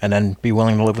it, and then be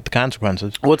willing to live with the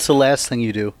consequences, What's the last thing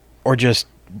you do? or just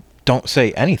don't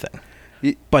say anything.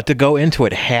 Y- But to go into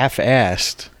it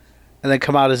half-assed, And then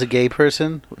come out as a gay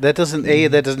person? That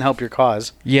doesn't help your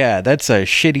cause. yeah, that's a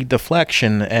shitty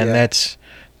deflection, and Yeah.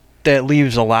 that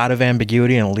leaves a lot of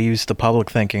ambiguity, and leaves the public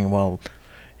thinking, well,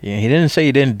 yeah, he didn't say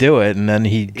he didn't do it, and then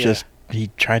he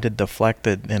tried to deflect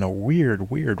it in a weird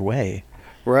way.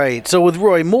 Right. So with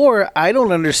Roy Moore, I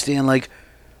don't understand, like,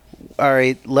 all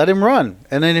right, let him run.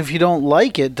 And then if you don't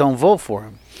like it, don't vote for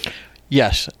him.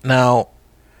 Yes. Now,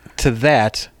 to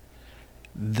that,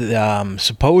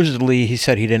 supposedly he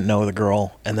said he didn't know the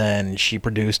girl, and then she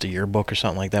produced a yearbook or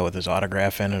something like that with his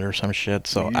autograph in it or some shit.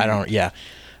 So I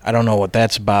don't know what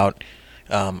that's about.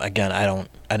 Again, I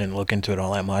didn't look into it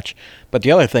all that much. But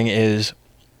the other thing is,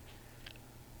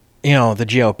 the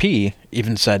GOP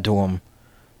even said to him,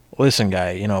 "Listen,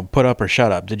 guy, put up or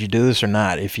shut up. Did you do this or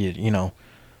not? If you,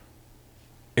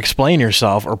 explain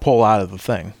yourself or pull out of the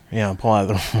thing. Pull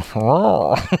out of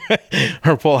the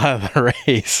or pull out of the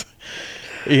race."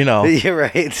 You know, You're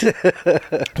right.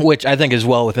 which I think is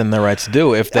well within their rights to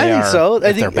do if they I think so. if I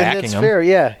think they're and backing that's them. fair.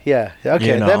 Yeah, yeah.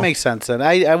 Okay, You know. that makes sense. Then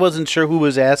I wasn't sure who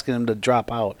was asking him to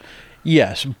drop out.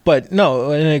 Yes, but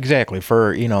no, and exactly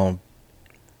for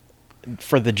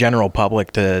for the general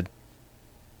public to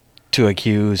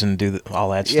accuse and do all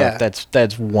that stuff. Yeah.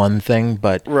 That's one thing,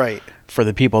 but Right. for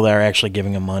the people that are actually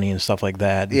giving him money and stuff like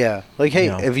that. Yeah. Like, hey,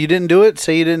 You know. if you didn't do it,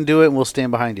 say you didn't do it, and we'll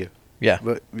stand behind you. Yeah.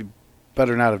 But you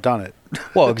better not have done it.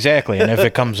 Well, exactly. And if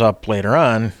it comes up later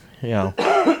on,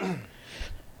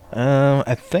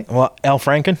 I think Al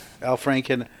Franken. Al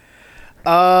Franken.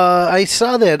 I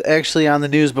saw that actually on the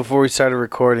news before we started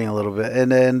recording a little bit,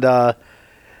 and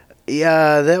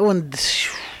yeah, that one.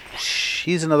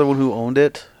 She's another one who owned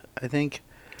it, I think.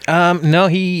 No,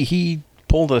 he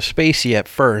pulled a Spacey at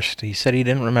first. He said he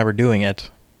didn't remember doing it.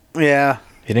 Yeah,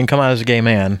 He didn't come out as a gay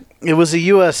man. it was a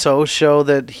USO show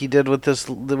that he did with this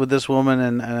woman,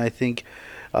 and I think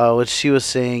what she was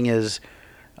saying is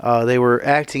they were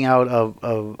acting out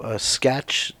of a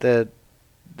sketch that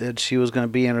she was going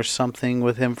to be in or something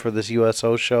with him for this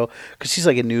USO show because she's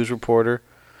like a news reporter.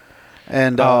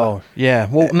 And Yeah.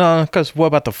 Well, no, because what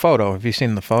about the photo? Have you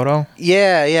seen the photo?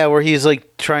 yeah, where he's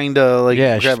like trying to like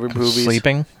Yeah, grab her boobies.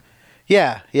 sleeping.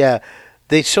 Yeah.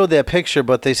 They showed that picture,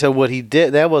 but they said what he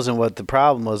did. That wasn't what the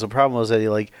problem was. The problem was that he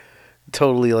like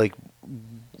totally like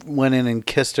went in and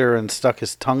kissed her and stuck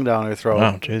his tongue down her throat.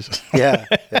 Oh, Jesus. Yeah.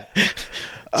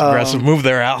 It's an aggressive move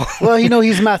there, Al. Well,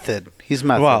 he's method. He's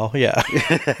method. Well, yeah.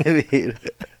 I mean,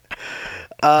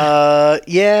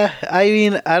 yeah. I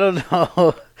mean, I don't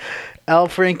know. Al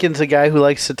Franken's a guy who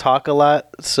likes to talk a lot.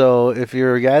 So if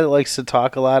you're a guy that likes to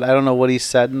talk a lot, I don't know what he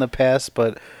said in the past,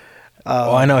 but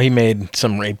Well, I know he made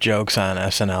some rape jokes on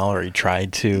SNL, or he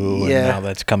tried to, Yeah. and now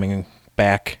that's coming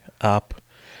back up.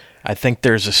 I think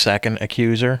there's a second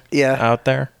accuser out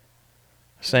there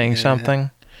saying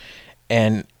something.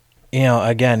 And,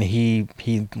 again, he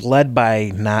led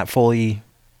by not fully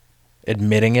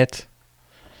admitting it.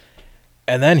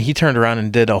 And then he turned around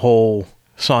and did a whole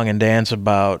song and dance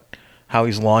about how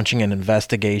he's launching an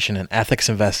investigation, an ethics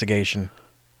investigation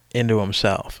into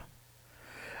himself.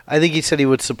 I think he said he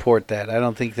would support that. I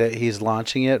don't think that he's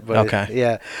launching it, but Okay.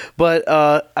 yeah. But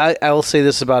I will say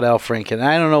this about Al Franken.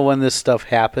 I don't know when this stuff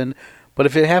happened, but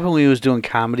if it happened when he was doing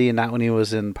comedy and not when he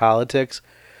was in politics,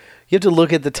 you have to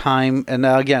look at the time. And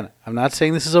again, I'm not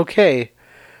saying this is okay,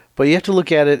 but you have to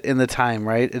look at it in the time,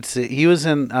 right? He was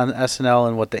on SNL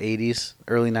in the 80s,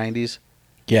 early 90s,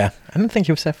 Yeah, I didn't think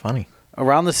he was that funny.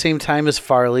 around the same time as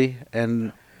Farley,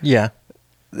 and Yeah.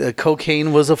 the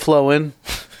cocaine was a flowing.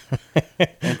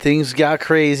 And things got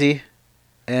crazy,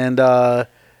 and I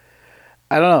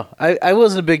don't know. I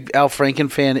wasn't a big Al Franken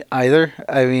fan either.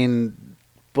 I mean,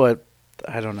 but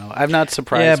I don't know. I'm not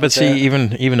surprised. Yeah, but with see, that.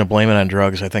 even to blame it on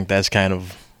drugs, I think that's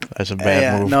a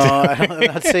bad move. No, I'm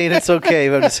not saying it's okay.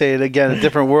 But I'm just saying again, a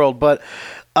different world. But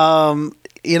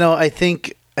I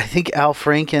think Al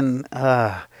Franken.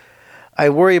 I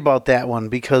worry about that one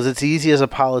because it's easy as a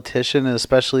politician, and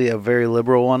especially a very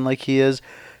liberal one like he is,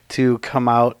 to come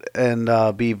out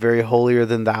and be very holier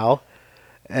than thou.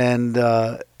 And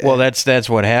Well, that's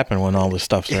what happened when all this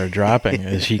stuff started dropping.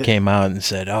 Is he came out and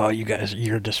said, "Oh, you guys,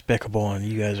 you're despicable, and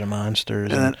you guys are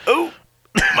monsters." then, oh,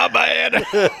 my bad.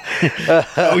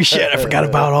 Oh shit, I forgot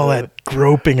about all that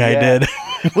groping I Yeah. did.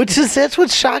 that's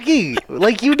what's shocking.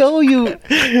 Like you you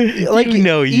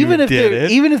even if did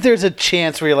it. even if there's a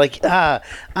chance where you're like,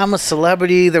 I'm a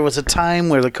celebrity. There was a time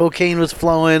where the cocaine was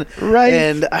flowing, Right.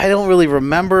 And I don't really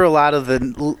remember a lot of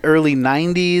the early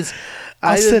 '90s.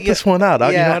 I'll sit this one out.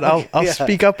 You know what? I'll yeah.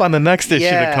 speak up on the next issue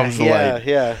that comes to light.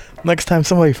 Yeah. Next time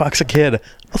somebody fucks a kid,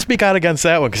 I'll speak out against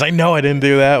that one because I know I didn't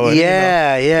do that one.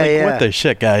 Yeah. What the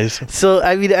shit, guys? So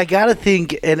I mean, I gotta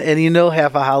think, and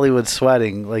half of Hollywood's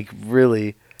sweating, like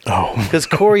really, Oh, because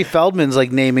Corey Feldman's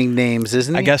like naming names,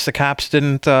 isn't he? I guess the cops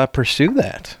didn't pursue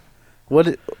that.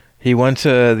 What? He went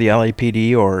to the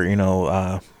LAPD or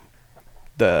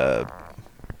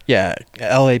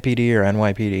LAPD or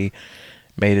NYPD,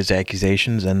 made his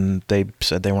accusations, and they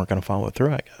said they weren't going to follow it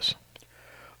through. I guess.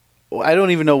 I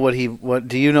don't even know what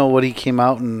do you know what he came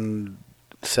out and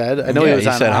said? I know he was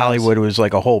on said Oz. Hollywood was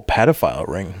like a whole pedophile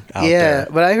ring out there.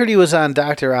 But I heard he was on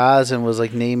Dr. Oz and was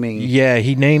like naming. Yeah,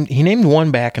 he named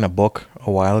one back in a book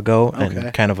a while ago Okay.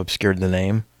 and kind of obscured the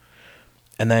name.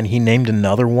 And then he named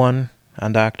another one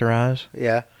on Dr. Oz.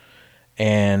 Yeah.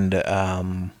 And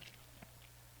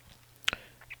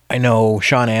I know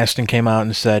Sean Astin came out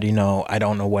and said, I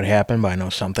don't know what happened, but I know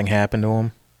something happened to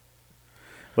him.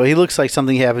 Well, he looks like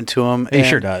something happened to him. He and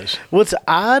sure does. What's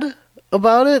odd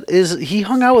about it is he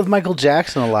hung out with Michael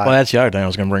Jackson a lot. Well, that's the other thing I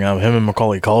was going to bring up. Him and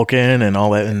Macaulay Culkin and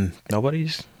all that, and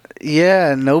nobody's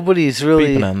yeah, nobody's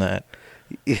really beeping on that.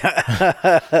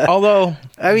 Although,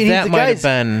 I mean, that might have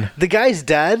been. the guy's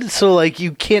dead, so like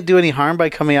you can't do any harm by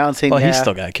coming out and saying. Well, yeah. he's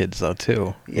still got kids though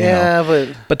too.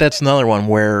 Yeah, but that's another one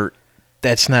where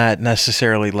that's not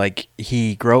necessarily like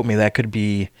he groped me. That could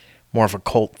be more of a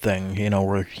cult thing,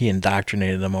 where he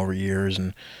indoctrinated them over years,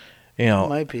 and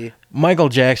might be. Michael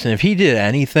Jackson. If he did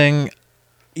anything,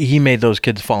 he made those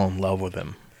kids fall in love with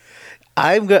him.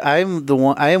 I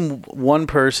am one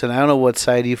person. I don't know what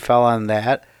side you fell on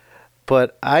that,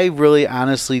 but I really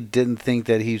honestly didn't think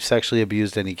that he sexually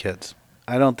abused any kids.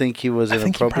 I don't think he was inappropriate. I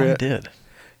think he probably did.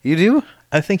 You do?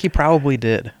 I think he probably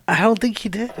did. I don't think he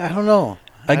did. I don't know.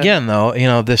 Again,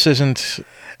 though, this isn't.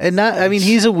 And not. I mean,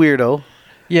 he's a weirdo.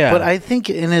 Yeah. But I think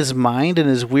in his mind, in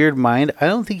his weird mind, I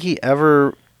don't think he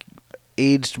ever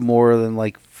aged more than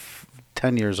like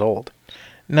 10 years old.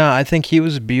 No, I think he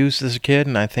was abused as a kid,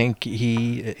 and I think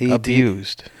he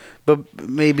abused. But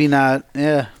maybe not.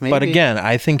 Yeah, maybe. But again,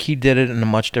 I think he did it in a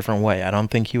much different way. I don't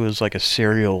think he was like a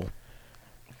serial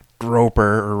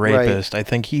groper or rapist. Right. I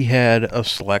think he had a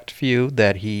select few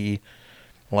that he,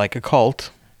 like a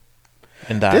cult,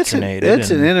 indoctrinated.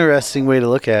 That's an interesting way to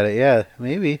look at it. Yeah,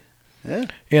 maybe.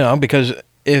 Yeah. Because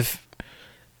if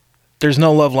there's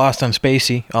no love lost on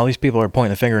Spacey, all these people are pointing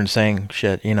the finger and saying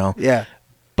shit, Yeah.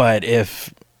 But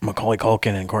if Macaulay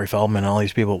Culkin and Corey Feldman and all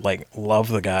these people love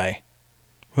the guy,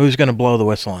 who's going to blow the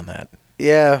whistle on that?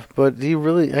 Yeah, but he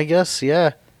really, I guess,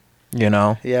 yeah.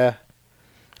 Yeah.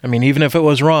 I mean, even if it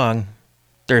was wrong,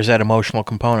 there's that emotional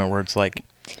component where it's like,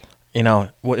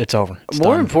 it's over. It's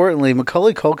More done. importantly,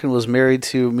 Macaulay Culkin was married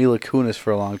to Mila Kunis for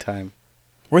a long time.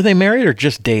 Were they married or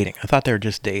just dating? I thought they were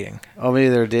just dating. Oh, maybe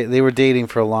they were dating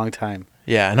for a long time.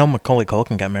 Yeah, I know Macaulay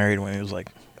Culkin got married when he was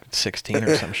 16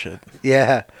 or some shit.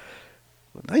 Yeah.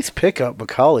 Nice pickup,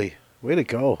 Macaulay. Way to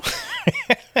go.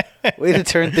 Way to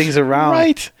turn things around.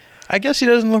 Right. I guess he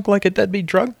doesn't look like a deadbeat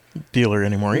drug dealer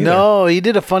anymore either. No, he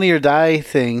did a Funny or Die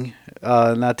thing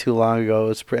not too long ago.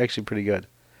 It's actually pretty good.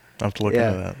 I'll have to look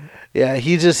into that. Yeah,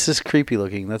 he's just creepy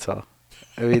looking, that's all.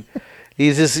 I mean,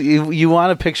 he's just, you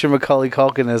want to picture Macaulay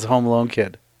Culkin as Home Alone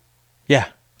kid. Yeah,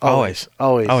 always.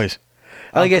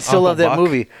 I still love that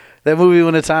movie. That movie,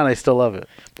 when it's on, I still love it.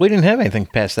 We didn't have anything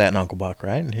past that in Uncle Buck,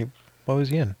 right? What was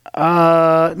he in?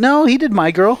 No, he did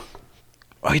My Girl.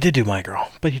 Oh, he did do My Girl,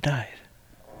 but he died.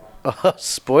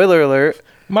 Spoiler alert.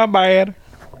 My bad.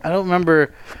 I don't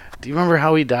remember. Do you remember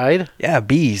how he died? Yeah,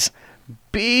 bees.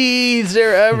 Bees,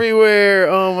 they're everywhere.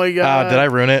 Oh my god. Did I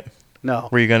ruin it? No.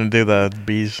 Were you going to do the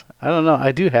bees? I don't know.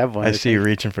 I do have one. I see you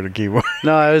reaching for the keyboard.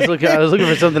 No, I was looking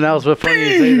for something else, but funny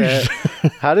you say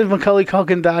that. How did Macaulay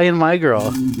Culkin die in My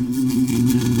Girl?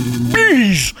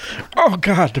 Bees! Oh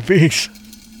god, the bees.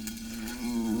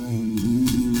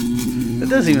 It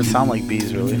doesn't even sound like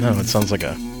bees, really. No, it sounds like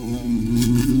a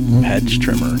hedge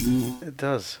trimmer. It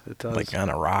does. Like on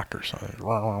a rock or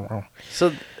something.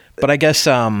 So, but I guess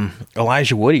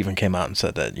Elijah Wood even came out and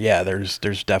said that, yeah, there's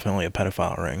definitely a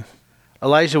pedophile ring.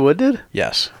 Elijah Wood did?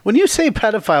 Yes. When you say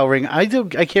pedophile ring, I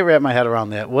can't wrap my head around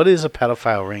that. What is a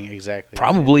pedophile ring exactly?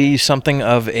 Probably something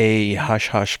of a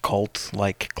hush-hush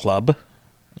cult-like club,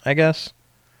 I guess.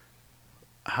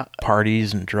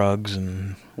 Parties and drugs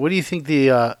and... What do you think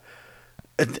the...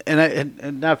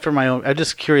 And not for my own... I'm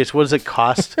just curious, what does it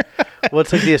cost?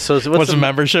 What's like the associate... What's the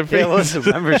membership fee? Yeah, what's the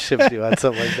membership do on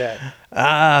something like that?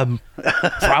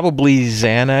 Probably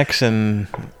Xanax and...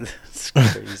 It's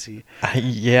crazy.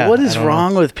 Yeah. What is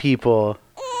wrong with people?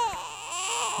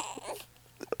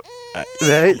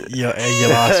 Right? You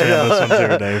lost me on this one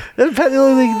too, Dave.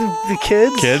 The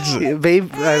kids? Kids? Yeah,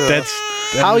 babe, I don't know. That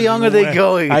How young are they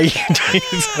going?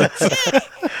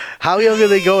 How young are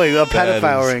they going? A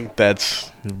pedophile ring.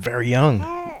 That's very young.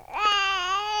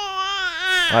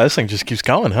 Wow, this thing just keeps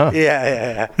going, huh?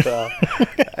 Yeah. Well,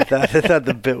 I thought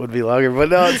the bit would be longer, but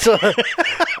no.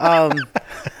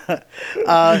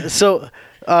 So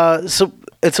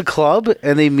it's a club,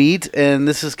 and they meet, and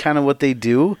this is kind of what they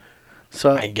do.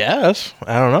 So I guess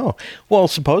I don't know. Well,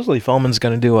 supposedly Feldman's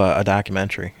going to do a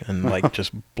documentary and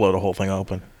just blow the whole thing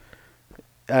open.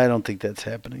 I don't think that's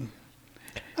happening.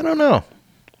 I don't know.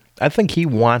 I think he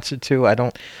wants it to.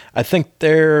 I think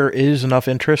there is enough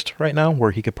interest right now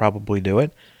where he could probably do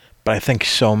it. But I think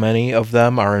so many of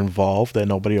them are involved that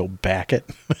nobody will back it.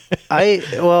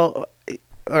 All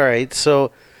right.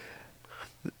 So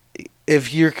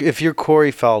if you're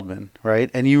Corey Feldman, right,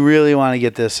 and you really want to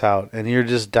get this out, and you're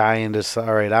just dying to,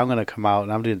 all right, I'm going to come out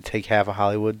and I'm going to take half of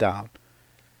Hollywood down.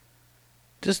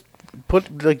 Just put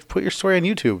your story on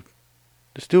YouTube.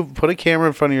 Just put a camera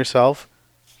in front of yourself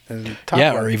and talk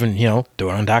Yeah, about or it. even, do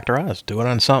it on Dr. Oz. Do it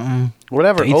on something.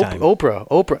 Whatever. Daytime.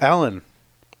 Oprah, Ellen.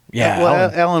 Yeah. Well,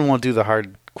 Ellen. Ellen won't do the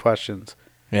hard questions.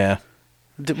 Yeah.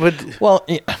 But Well,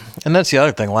 and that's the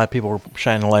other thing. A lot of people were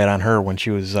shining a light on her when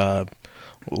she was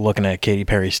looking at Katy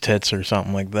Perry's tits or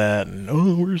something like that. And,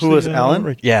 where's Who the was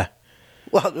Ellen? Yeah.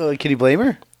 well, can you blame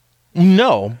her?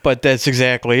 No, but that's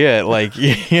exactly it. Like,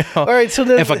 All right, so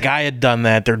then, if a guy had done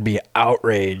that, there'd be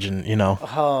outrage, and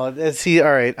Oh, see, all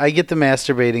right. I get the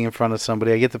masturbating in front of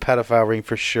somebody. I get the pedophile ring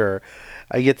for sure.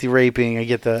 I get the raping. I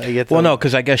get the. Well, no,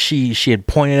 because I guess she had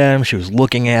pointed at him. She was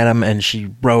looking at him, and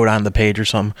she wrote on the page or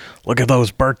something. Look at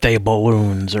those birthday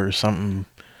balloons or something.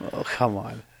 Oh, come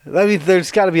on. I mean,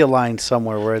 there's got to be a line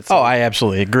somewhere where it's. Oh, I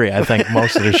absolutely agree. I think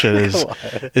most of the shit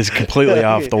is completely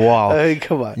off the wall. I mean,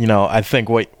 come on. I think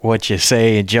what you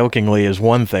say jokingly is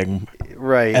one thing,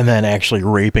 Right. and then actually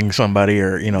raping somebody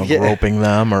or groping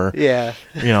them or Yeah.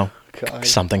 God.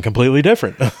 something completely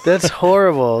different. That's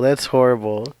horrible. That's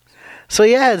horrible. So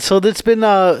yeah, so that's been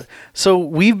so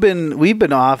we've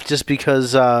been off just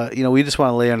because we just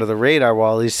want to lay under the radar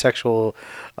while these sexual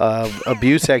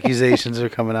abuse accusations are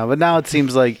coming out. But now it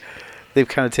seems like they've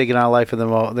kind of taken on a life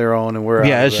of their own, and we're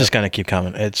Yeah, out of it's that. just gonna keep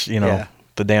coming. It's Yeah.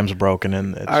 the dam's broken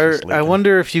and it's just I leaking.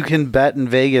 wonder if you can bet in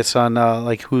Vegas on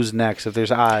like who's next if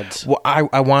there's odds. Well,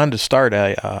 I wanted to start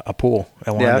a pool.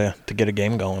 I wanted Yeah. to get a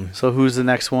game going. So who's the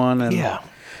next one? And Yeah.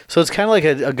 So it's kind of like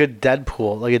a good dead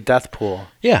pool, like a death pool.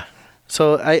 Yeah.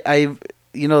 So I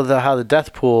how the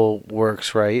death pool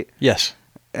works, right? Yes.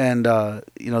 And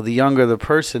the younger the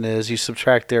person is, you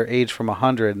subtract their age from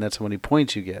 100, and that's how many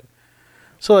points you get.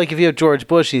 So like if you have George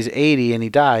Bush, he's 80 and he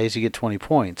dies, you get 20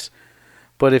 points.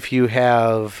 But if you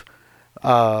have,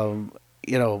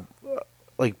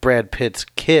 like Brad Pitt's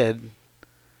kid,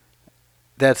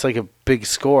 that's like a big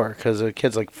score because a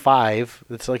kid's like 5.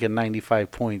 It's like a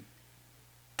 95-point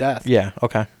death. Yeah.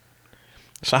 Okay.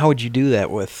 So how would you do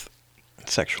that with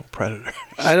sexual predator?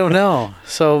 I don't know.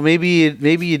 So maybe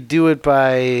you do it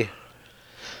by.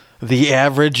 The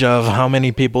average of how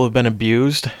many people have been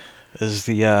abused is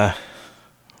the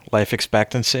life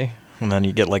expectancy, and then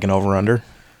you get like an over/under.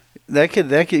 That could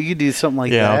you could do something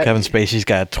like Yeah, that. Kevin Spacey's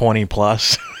got 20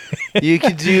 plus. You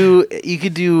could do.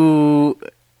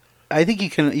 I think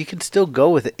you can still go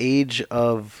with age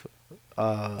of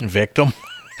Victim.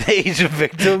 age of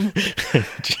victim.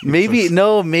 Maybe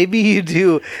you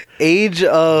do age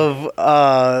of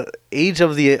the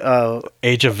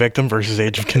Age of victim versus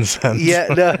age of consent. yeah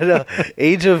no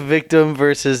age of victim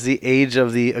versus the age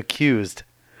of the accused.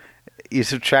 You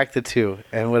subtract the two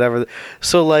and whatever.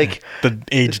 So like The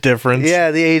age difference.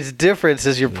 yeah, the age difference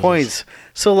is your points.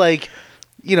 So like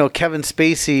Kevin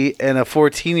Spacey and a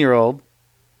 14-year-old.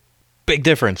 Big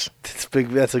difference. It's big.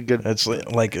 That's a good. It's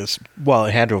like it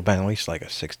had to have been at least like a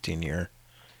 16-year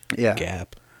Yeah.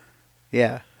 gap.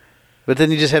 Yeah. But then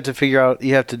you just have to figure out.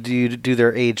 You have to do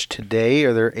their age today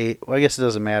or their age. Well, I guess it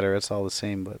doesn't matter. It's all the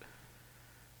same. But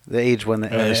the age when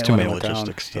There's too when it many went down.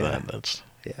 logistics to Yeah. that. That's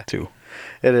Yeah. too.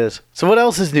 It is. So what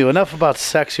else is new? Enough about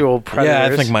sexual predators.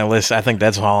 Yeah, I think my list. I think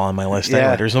that's all on my list. Yeah.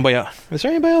 Anyway. There's nobody else. Is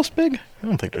there anybody else big? I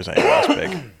don't think there's anybody else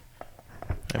big.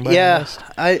 Anybody on the Yeah, list?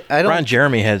 I don't. Ron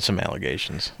Jeremy had some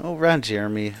allegations. Oh, Ron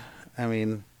Jeremy. I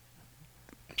mean,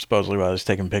 Supposedly while he was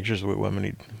taking pictures with women,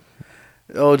 he'd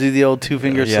do the old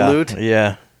 2-finger yeah, salute.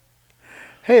 Yeah.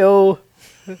 Hey, oh.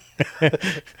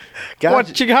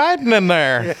 What you hiding in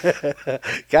there?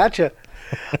 Gotcha.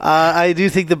 I do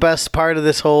think the best part of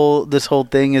this whole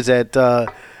thing is that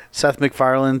Seth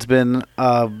MacFarlane's been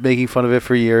making fun of it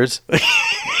for years.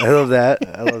 I love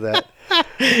that.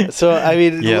 So I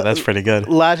mean, Yeah, that's pretty good.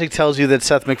 Logic tells you that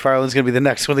Seth MacFarlane's going to be the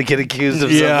next one to get accused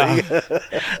of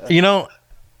something.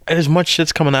 As much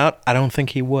shit's coming out, I don't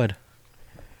think he would.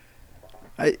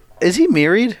 Is he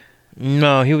married?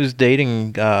 No, he was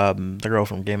dating the girl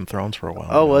from Game of Thrones for a while.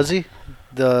 Oh, was he?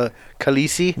 The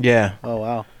Khaleesi? Yeah, Oh,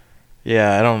 wow.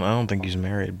 yeah. I don't think he's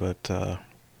married, but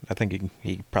I think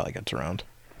he probably gets around.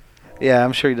 Yeah,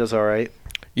 I'm sure he does all right.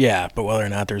 Yeah, but whether or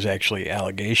not there's actually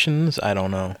allegations, I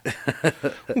don't know.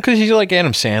 Because he's like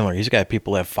Adam Sandler. He's got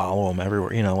people that follow him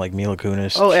everywhere. Like Mila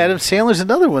Kunis. Oh, Adam Sandler's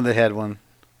another one that had one.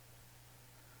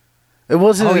 It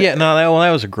wasn't. Oh yeah, no, that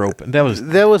was a grope. That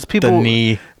was people. the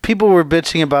knee. People were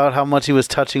bitching about how much he was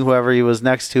touching whoever he was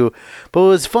next to. But what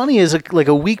was funny is like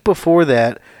a week before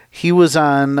that, he was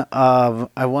on.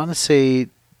 I want to say,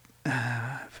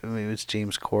 maybe it was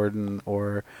James Corden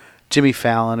or Jimmy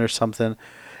Fallon or something,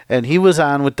 and he was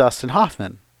on with Dustin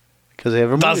Hoffman because they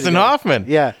have a movie Dustin together. Hoffman.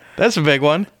 Yeah. That's a big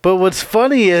one. But what's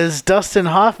funny is Dustin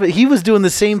Hoffman. He was doing the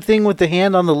same thing with the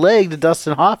hand on the leg to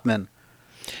Dustin Hoffman.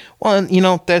 Well,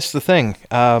 and, that's the thing.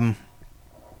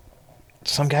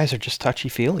 some guys are just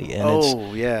touchy-feely.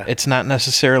 And yeah. it's not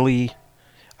necessarily...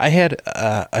 I had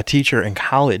a teacher in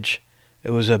college.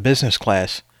 It was a business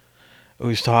class. Who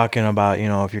was talking about,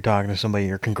 if you're talking to somebody,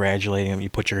 you're congratulating them. You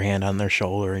put your hand on their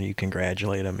shoulder and you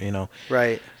congratulate them,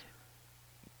 Right.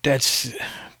 That's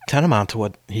tantamount to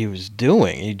what he was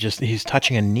doing. He's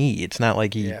touching a knee. It's not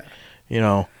like he, It's hey,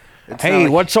 not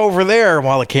like- what's over there?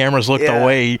 While the cameras looked Yeah.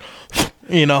 away,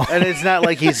 And it's not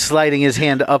like he's sliding his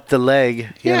hand up the leg.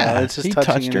 You know, it's just he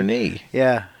touching touched your knee.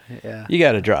 Yeah, yeah. You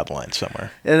got to draw the line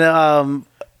somewhere. And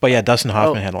But yeah, Dustin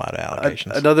Hoffman had a lot of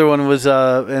allegations. another one was,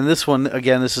 and this one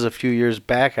again, this is a few years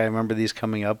back. I remember these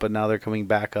coming up, but now they're coming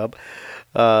back up.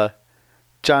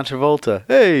 John Travolta.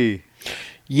 Hey,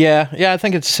 yeah, I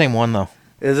think it's the same one though.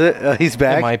 is it? He's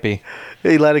back. It might be.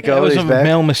 He let it go. It was He's a back.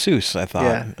 male masseuse, I thought,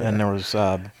 Yeah. and there was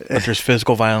but there's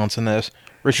physical violence in this.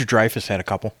 Richard Dreyfuss had a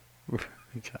couple.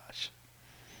 Gosh.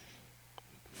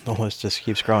 The list just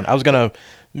keeps growing. I was gonna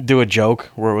do a joke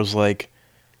where it was like,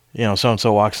 so and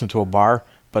so walks into a bar,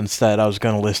 but instead I was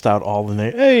gonna list out all the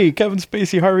names. Hey, Kevin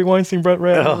Spacey, Harvey Weinstein, Brett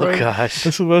Ratner. Oh right? gosh.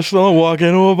 This is Stallone walk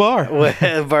into a bar.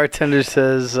 When bartender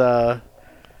says, Yeah,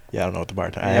 I don't know what the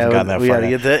bartender. I haven't gotten that we far. gotta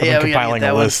yet. get that. I've Yeah, been we gotta compiling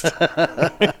get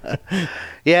a that list.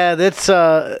 Yeah, that's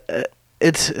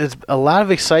it's a lot of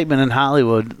excitement in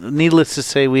Hollywood. Needless to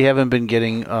say, we haven't been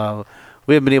getting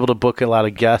we haven't been able to book a lot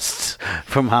of guests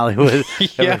from Hollywood.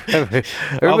 Yeah.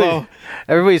 Although-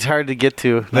 everybody's hard to get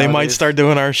to. They might nowadays. start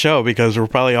doing our show because we're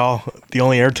probably all the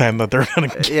only airtime that they're gonna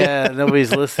get. Yeah,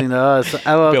 nobody's listening to us. Be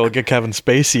able to get Kevin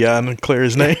Spacey on and clear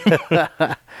his name.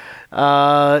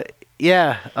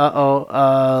 Yeah.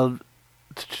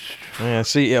 Yeah,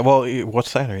 see, well,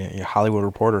 what's that? Hollywood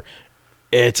Reporter.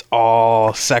 It's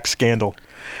all sex scandal.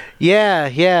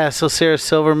 Yeah. So Sarah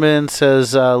Silverman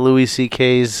says Louis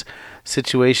C.K.'s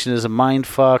situation is a mind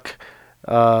fuck.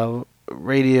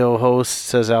 Radio host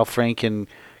says Al Franken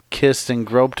kissed and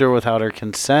groped her without her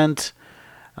consent.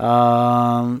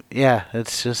 Yeah,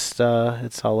 it's just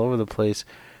it's all over the place.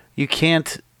 You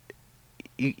can't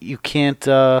you can't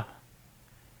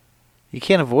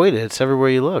avoid it. It's everywhere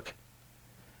you look.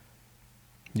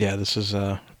 Yeah, this is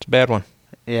it's a bad one.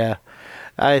 Yeah.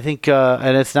 I think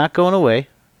and it's not going away.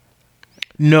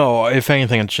 No, if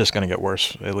anything, it's just going to get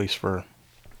worse, at least for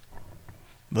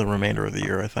the remainder of the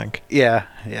year, I think. Yeah.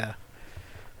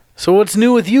 So what's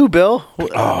new with you, Bill?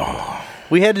 Oh.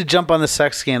 We had to jump on the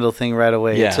sex scandal thing right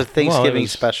away. Yeah. It's a Thanksgiving Well,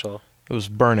 special. It was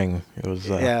burning. It was,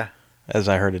 Yeah. as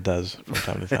I heard it does from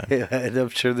time to time. Yeah, and I'm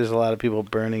sure there's a lot of people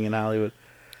burning in Hollywood.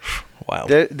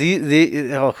 Wild.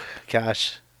 Oh,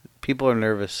 gosh. People are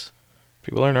nervous.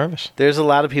 People are nervous. There's a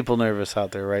lot of people nervous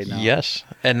out there right now. Yes.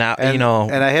 And now, And,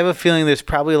 and I have a feeling there's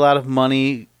probably a lot of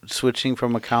money switching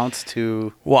from accounts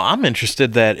to... well, I'm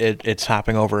interested that it's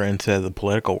hopping over into the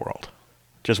political world.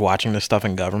 Just watching this stuff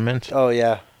in government. Oh,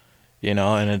 yeah.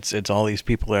 And it's all these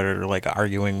people that are like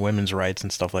arguing women's rights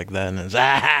and stuff like that, and it's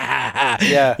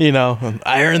yeah,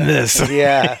 I earned this.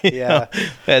 Yeah, You yeah. know,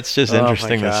 that's just Oh, my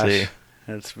interesting to gosh. see.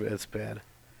 It's bad.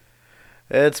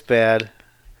 It's bad.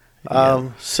 Yeah.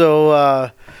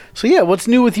 So yeah, what's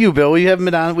new with you, Bill? We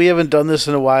haven't done this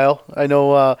in a while. I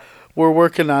know we're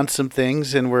working on some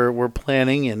things, and we're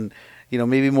planning, and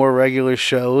maybe more regular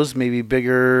shows, maybe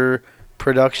bigger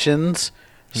productions.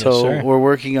 Yes, So sir. we're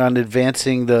working on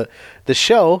advancing the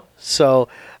show. So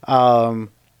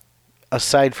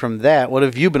aside from that, what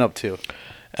have you been up to?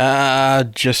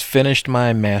 Just finished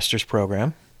my master's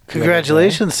program.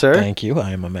 Congratulations, sir. Thank you.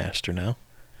 I am a master now.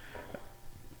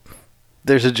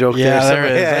 There's a joke Yeah, there.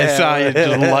 there is. Yeah, I saw you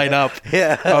just light up.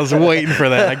 Yeah. I was waiting for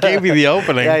that. I gave you the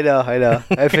opening. Yeah, I know.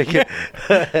 I figured.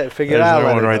 There's I'll the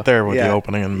let one it right go. there with Yeah. the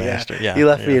opening and master. Yeah. You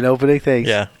left me an opening. Thanks.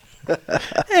 Yeah.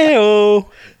 Heyo.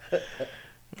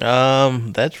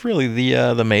 That's really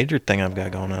the major thing I've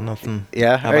got going on. Nothing.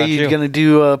 Yeah. How Are about you going to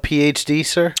do a PhD,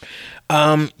 sir?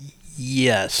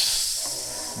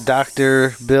 Yes.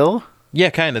 Dr. Bill? Yeah,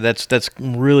 kind of. That's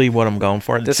really what I'm going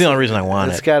for. That's the only reason I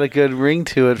want It's it. got a good ring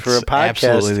to it for It's a podcast.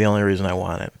 absolutely the only reason I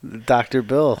want it. Dr.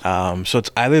 Bill. So it's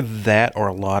either that or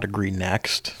a law degree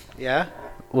next. Yeah?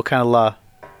 What kind of law?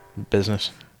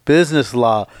 Business. Business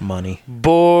law. Money.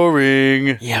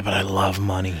 Boring. Yeah, but I love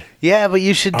money. Yeah, but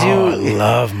you should do... Oh, I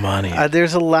love money.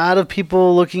 there's a lot of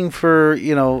people looking for,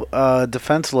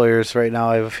 defense lawyers right now,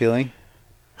 I have a feeling.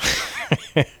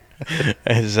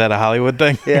 Is that a Hollywood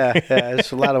thing? Yeah,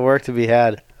 there's a lot of work to be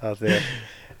had out there.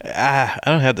 I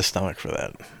don't have the stomach for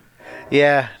that.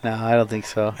 Yeah, no, I don't think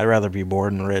so. I'd rather be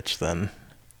bored and rich than...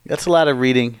 That's a lot of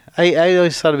reading. I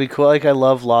always thought it'd be cool. Like, I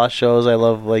love law shows. I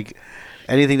love,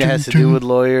 anything that has to do with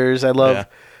lawyers. I love Yeah.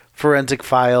 forensic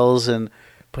files,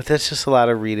 but that's just a lot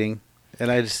of reading.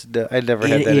 And I never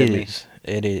had that in me.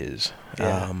 It is.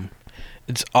 Yeah.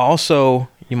 It's also,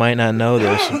 you might not know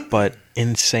this, but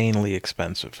insanely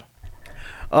expensive.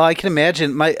 Oh, I can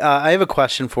imagine. I have a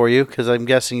question for you because I'm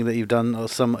guessing that you've done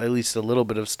at least a little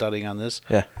bit of studying on this.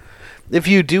 Yeah. If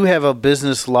you do have a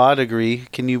business law degree,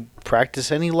 can you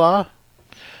practice any law?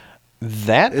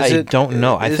 That I don't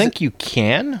know. I think you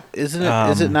can. Isn't it?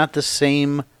 Is it not the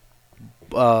same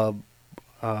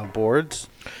boards?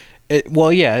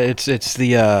 Well, yeah. It's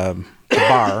the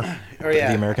bar,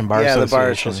 the American Bar Association. Yeah, the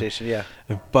Bar Association. Yeah.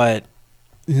 But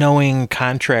knowing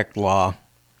contract law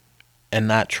and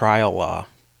not trial law,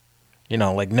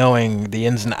 like knowing the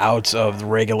ins and outs of the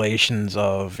regulations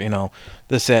of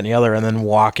this, that, and the other, and then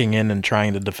walking in and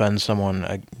trying to defend someone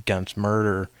against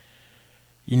murder.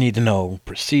 You need to know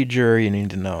procedure. You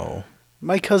need to know.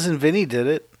 My cousin Vinny did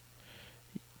it.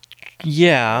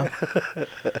 Yeah.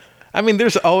 I mean,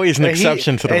 there's always an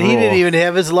exception to the rule. And he didn't even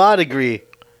have his law degree.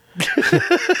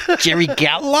 Jerry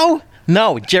Gallo?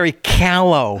 No, Jerry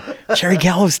Callow. Jerry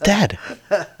Gallo's dead.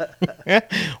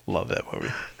 Love that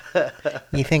movie.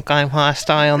 You think I'm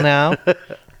hostile now?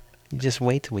 You just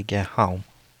wait till we get home.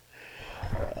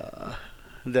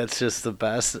 That's just the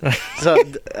best. So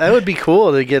that would be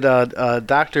cool to get a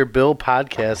Dr. Bill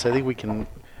podcast. I think we can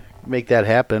make that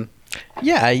happen.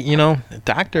 Yeah,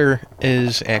 doctor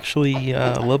is actually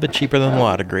a little bit cheaper than the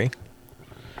law degree.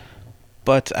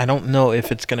 But I don't know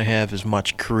if it's going to have as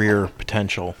much career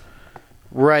potential.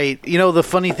 Right. The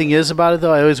funny thing is about it,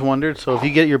 though, I always wondered, so if you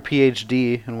get your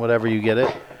PhD and whatever you get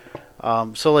it,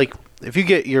 so like if you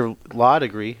get your law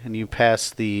degree and you pass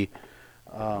the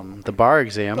bar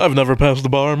exam. I've never passed the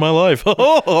bar in my life.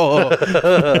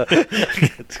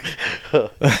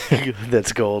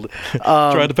 That's gold.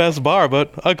 Tried to pass the bar,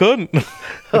 but I couldn't.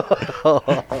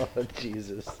 Oh,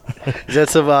 Jesus. Is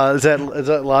that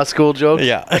a law school joke?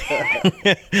 Yeah.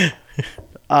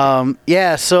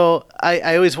 Yeah. So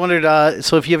I always wondered.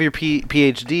 So if you have your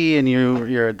PhD and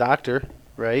you're a doctor,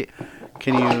 right?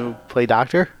 Can you play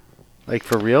doctor, like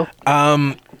for real?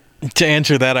 To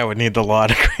answer that, I would need the law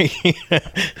degree.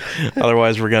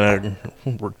 Otherwise, we're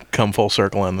come full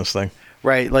circle on this thing.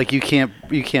 Right, like you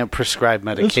can't prescribe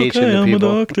medication okay, to people.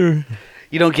 I'm a doctor.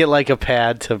 You don't get like a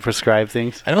pad to prescribe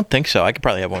things. I don't think so. I could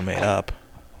probably have one made up.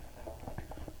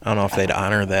 I don't know if they'd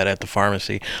honor that at the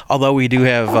pharmacy. Although we do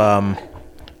have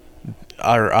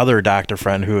our other doctor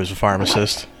friend who is a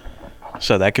pharmacist,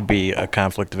 so that could be a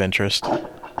conflict of interest.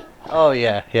 Oh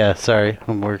yeah. Sorry,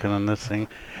 I'm working on this thing.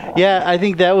 Yeah, I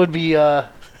think that would be.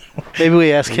 Maybe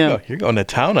we ask him. You're going to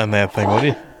town on that thing, what do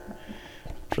you?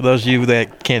 For those of you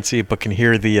that can't see it but can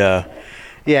hear the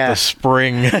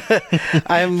spring.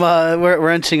 I'm we're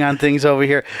wrenching on things over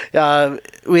here.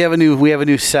 We have a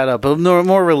new setup, a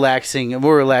more relaxed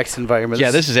environment.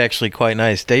 Yeah, this is actually quite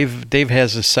nice. Dave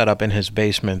has this set up in his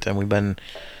basement, and we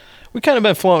kind of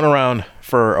been floating around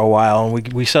for a while,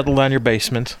 and we settled on your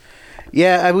basement.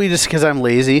 Yeah, we just because I'm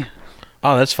lazy.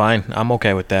 Oh, that's fine. I'm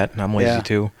okay with that. I'm lazy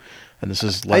too, and this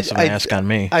is less of an ask on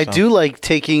me. I do like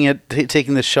taking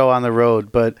the show on the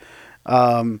road, but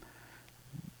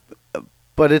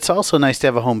it's also nice to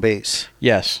have a home base.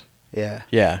 Yes. Yeah.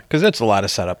 Yeah, because it's a lot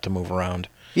of setup to move around.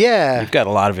 Yeah. We've got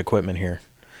a lot of equipment here,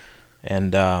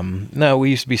 and no, we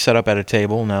used to be set up at a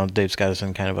table. Now Dave's got us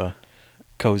in kind of a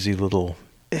cozy little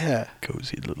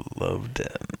love den.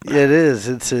 It is.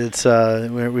 It's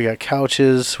we got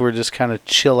couches. We're just kind of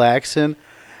chillaxing.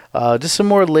 Just some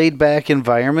more laid back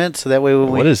environment, so that way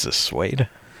What is this, suede?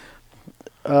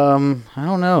 I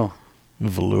don't know.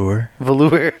 Velour.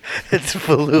 It's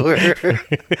velour.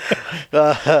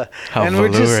 And we're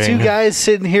just two guys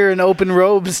sitting here in open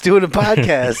robes doing a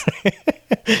podcast,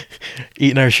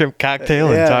 eating our shrimp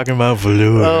cocktail and talking about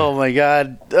velour. Oh my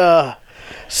God.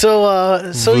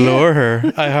 So velour yeah.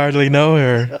 her. I hardly know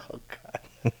her. Oh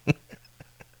God.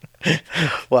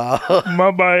 Wow.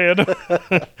 My bad.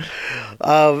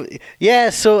 Yeah,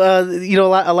 so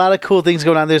a lot of cool things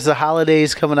going on. There's the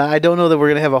holidays coming on. I don't know that we're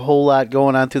gonna have a whole lot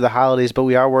going on through the holidays, but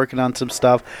we are working on some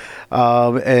stuff,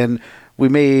 and we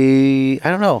may. I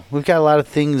don't know. We've got a lot of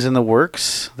things in the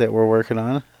works that we're working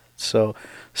on, so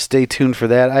stay tuned for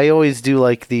that. I always do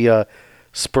like the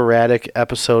sporadic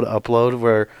episode upload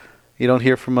where you don't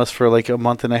hear from us for like a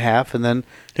month and a half, and then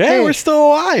hey, we're still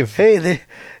alive. Hey,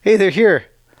 they're here.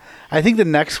 I think the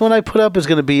next one I put up is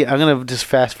going to be, I'm going to just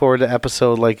fast forward to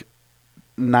episode like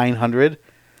 900.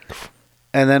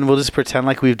 And then we'll just pretend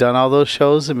like we've done all those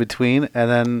shows in between. And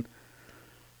then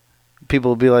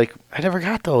people will be like, I never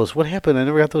got those. What happened? I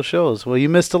never got those shows. Well, you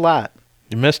missed a lot.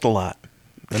 You missed a lot.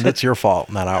 And it's your fault,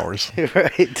 not ours.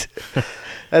 Right.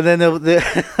 And then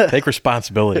take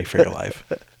responsibility for your life.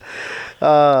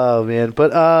 Oh man,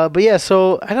 but yeah.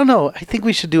 So I don't know. I think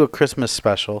we should do a Christmas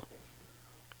special.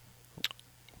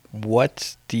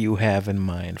 What do you have in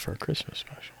mind for a Christmas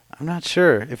special? I'm not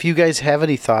sure if you guys have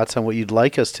any thoughts on what you'd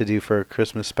like us to do for a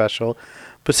Christmas special.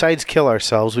 Besides kill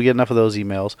ourselves, we get enough of those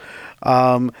emails.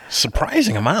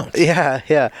 Surprising amount. Yeah.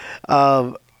 Hit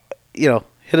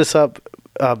us up,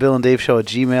 Bill and Dave Show at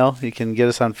Gmail. You can get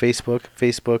us on Facebook,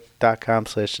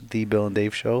 facebook.com/The Bill and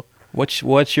Dave Show.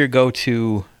 What's your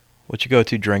go-to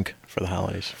drink for the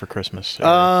holidays, for Christmas?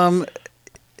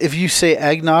 If you say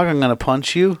eggnog, I'm gonna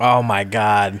punch you. Oh my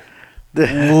God.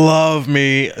 Love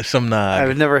me some nog.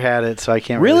 I've never had it, so I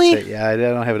can't Really? say. Yeah, I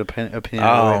don't have an opinion.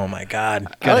 Oh my God.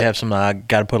 Gotta have some nog.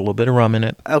 Gotta put a little bit of rum in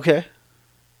it. Okay.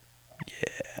 Yeah.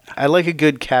 I like a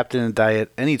good Captain and Diet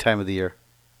any time of the year.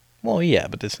 Well, yeah,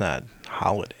 but it's not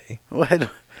holiday. What?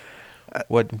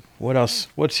 What else?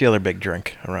 What's the other big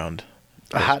drink around?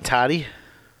 A hot toddy?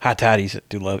 Hot toddies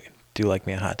do like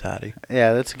me a hot toddy.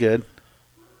 Yeah, that's good.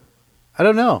 I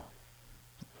don't know.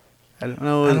 I don't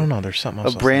know. There's something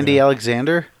else. A Brandy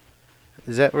Alexander?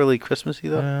 Is that really Christmassy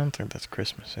though? I don't think that's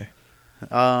Christmassy.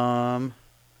 Yeah, I'm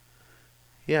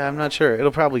not sure.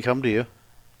 It'll probably come to you.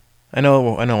 I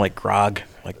know. Like grog,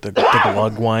 like the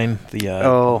glug wine,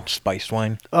 the spiced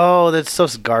wine. Oh, that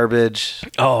stuff's garbage.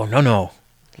 Oh no.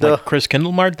 Like Chris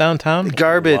Kindlemart downtown.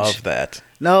 Garbage. Love that.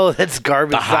 No, that's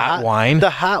garbage. The hot wine. The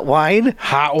hot wine.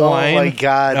 Hot wine. Oh my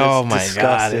God. Oh my disgusting.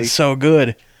 God. It's so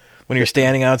good. When you're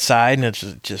standing outside and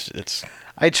it's.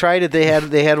 I tried it. They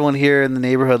had one here in the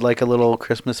neighborhood, like a little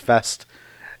Christmas fest,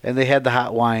 and they had the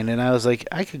hot wine. And I was like,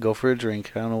 I could go for a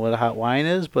drink. I don't know what a hot wine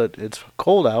is, but it's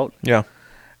cold out. Yeah.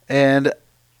 And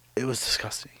it was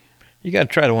disgusting. You got to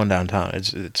try the one downtown.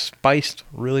 It's spiced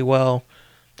really well.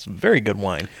 It's a very good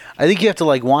wine. I think you have to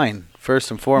like wine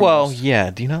first and foremost. Well,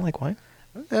 yeah. Do you not like wine?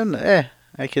 And,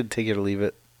 I could take it or leave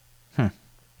it. I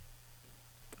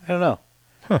don't know.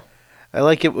 Huh. I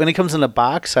like it when it comes in a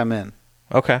box. I'm in.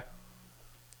 Okay.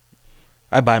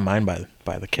 I buy mine by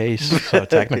the case, so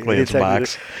technically it's a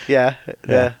box. Yeah.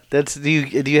 That's do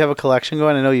you have a collection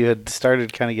going? I know you had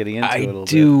started kind of getting into it a little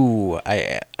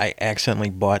bit. I accidentally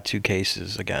bought 2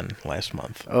 cases again last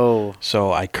month. Oh.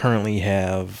 So I currently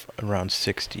have around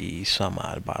 60 some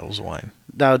odd bottles of wine.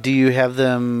 Now, do you have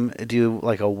them? Do you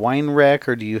like a wine rack,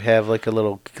 or do you have like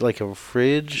a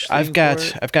fridge? I've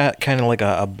got kind of like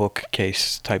a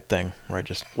bookcase type thing where I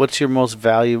just. What's your most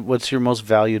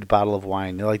valued bottle of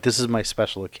wine? You're like, this is my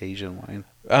special occasion wine.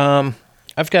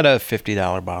 I've got a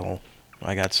 $50 bottle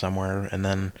I got somewhere, and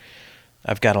then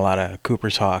I've got a lot of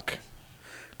Cooper's Hawk.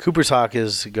 Cooper's Hawk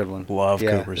is a good one. Love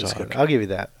Cooper's Hawk. Good. I'll give you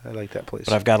that. I like that place.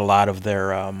 But I've got a lot of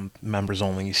their members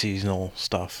only seasonal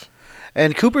stuff.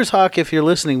 And Cooper's Hawk, if you're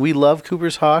listening, we love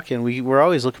Cooper's Hawk, and we're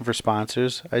always looking for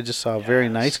sponsors. I just saw a very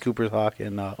nice Cooper's Hawk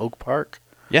in Oak Park.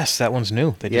 Yes, that one's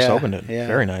new. They just opened it. Yeah.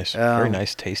 Very nice. Very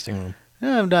nice tasting room.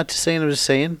 I'm not just saying. I'm just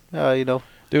saying.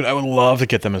 Dude, I would love to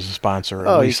get them as a sponsor.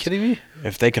 Oh, are you kidding me?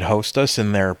 If they could host us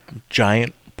in their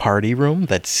giant party room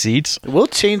that seats. We'll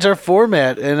change our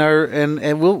format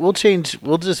and we'll change.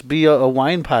 We'll just be a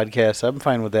wine podcast. I'm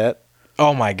fine with that.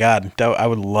 Oh my God, I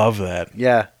would love that.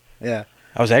 Yeah.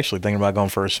 I was actually thinking about going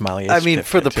for a sommelier. I mean,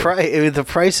 for the price. I mean, the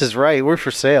price is right. We're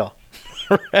for sale.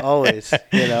 Right. Always,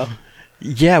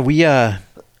 Yeah, we.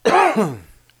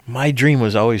 My dream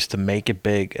was always to make it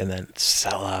big and then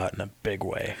sell out in a big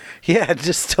way. Yeah,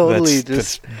 just totally.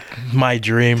 That's my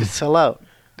dream. Just sell out.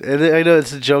 And I know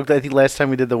it's a joke. I think last time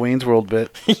we did the Wayne's World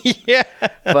bit. Yeah.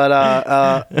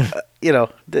 But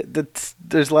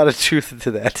there's a lot of truth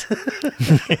to that.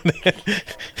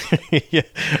 Yeah.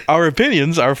 Our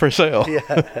opinions are for sale.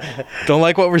 Yeah. Don't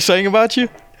like what we're saying about you?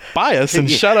 Buy us and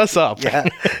shut us up.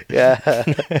 Yeah.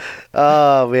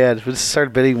 Oh man, let's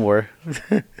start bidding war.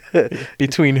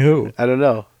 Between who? I don't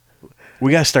know.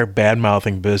 We gotta start bad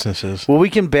mouthing businesses. Well, we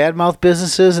can badmouth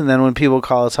businesses, and then when people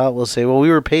call us out, we'll say, "Well, we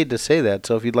were paid to say that."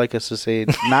 So if you'd like us to say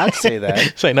not say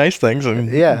that, say nice things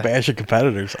and bash your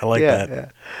competitors. I like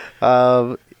that.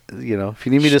 Yeah. If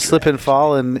you need me to slip and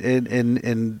fall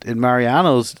in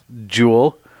Mariano's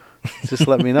jewel, just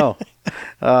let me know.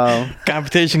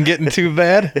 Competition getting too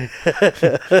bad?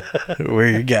 We're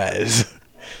your guys.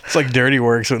 It's like Dirty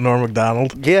Works with Norm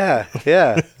Macdonald. Yeah.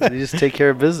 You just take care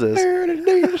of business.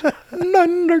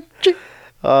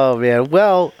 Oh man.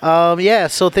 Well,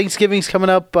 so Thanksgiving's coming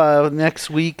up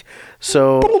next week.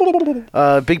 So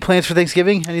big plans for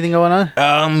Thanksgiving? Anything going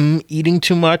on? Eating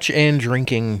too much and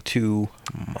drinking too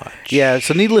much. Yeah,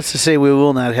 so needless to say, we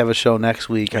will not have a show next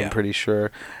week, I'm pretty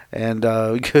sure. And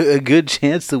a good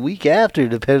chance the week after,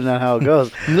 depending on how it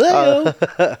goes. We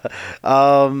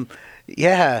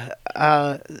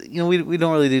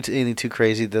don't really do anything too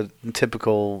crazy. The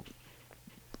typical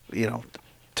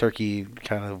turkey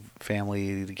kind of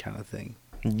family kind of thing.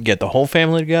 You get the whole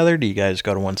family together? Do you guys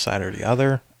go to one side or the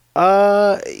other?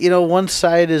 One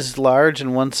side is large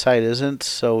and one side isn't,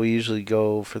 so we usually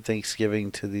go for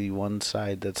Thanksgiving to the one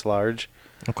side that's large,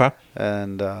 Okay.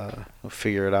 and we'll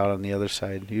figure it out on the other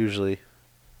side. Usually,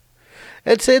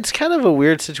 it's kind of a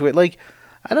weird situation. Like,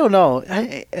 I don't know,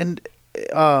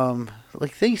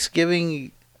 like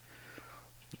Thanksgiving.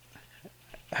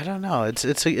 I don't know.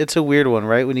 It's a weird one,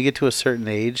 right? When you get to a certain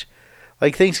age,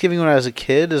 like Thanksgiving when I was a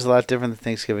kid is a lot different than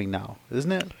Thanksgiving now,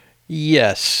 isn't it?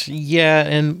 Yes. Yeah,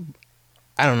 and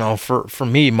I don't know. For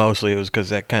me, mostly it was because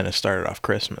that kind of started off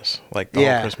Christmas, like the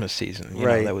whole Christmas season. You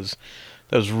Right. know,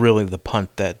 that was really the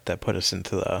punt that put us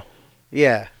into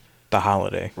Yeah. the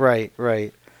holiday. Right.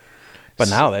 But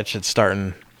now that shit's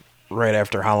starting right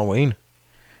after Halloween.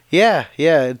 Yeah.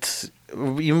 It's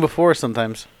even before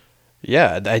sometimes.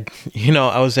 Yeah, I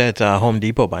was at Home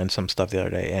Depot buying some stuff the other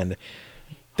day, and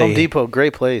Home Depot,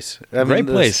 great place. Great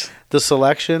place. The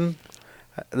selection.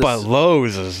 But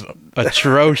Lowe's is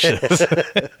atrocious.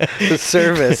 The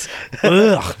service.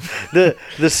 Ugh.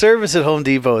 The service at Home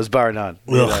Depot is bar none.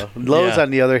 Ugh. Lowe's, Yeah. on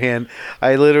the other hand,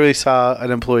 I literally saw an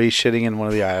employee shitting in one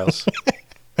of the aisles.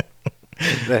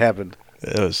 That happened.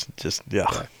 It was just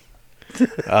but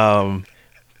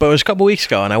it was a couple weeks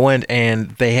ago, and I went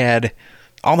and they had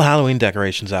all the Halloween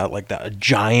decorations out, like a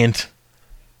giant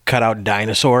cutout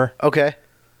dinosaur, Okay.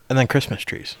 and then Christmas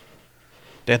trees.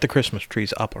 They had the Christmas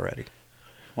trees up already.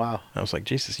 Wow. I was like,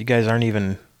 Jesus, you guys aren't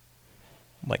even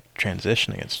like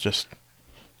transitioning.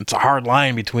 It's a hard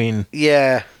line between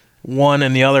Yeah. one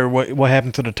and the other. What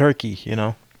happened to the turkey? You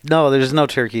know? No, there's no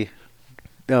turkey.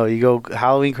 No, you go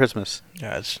Halloween, Christmas.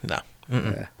 Yeah, it's no.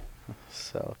 Mm-mm. Yeah.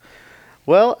 So,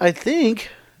 well, I think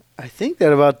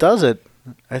that about does it.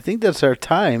 I think that's our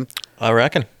time. I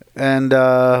reckon. And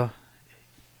I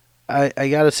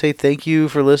got to say thank you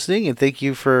for listening, and thank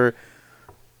you for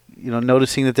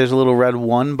noticing that there's a little red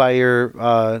 1 by your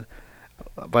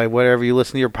by whatever you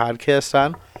listen to your podcast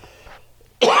on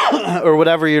or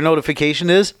whatever your notification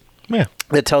is Yeah.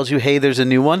 that tells you, hey, there's a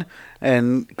new one,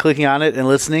 and clicking on it and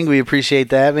listening. We appreciate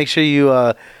that. Make sure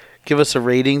you give us a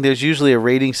rating. There's usually a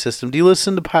rating system. Do you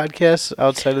listen to podcasts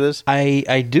outside of this?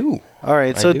 I do. All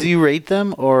right. I So do. do you rate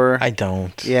them or? I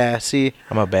don't. Yeah. See.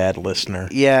 I'm a bad listener.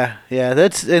 Yeah.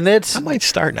 That's I might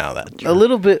start now. That a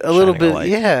little bit. light.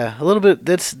 Yeah. A little bit.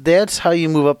 That's how you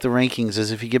move up the rankings, is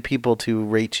if you get people to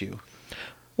rate you.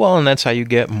 Well, and that's how you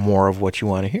get more of what you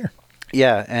want to hear.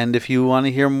 Yeah. And if you want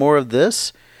to hear more of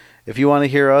this, if you want to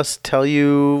hear us tell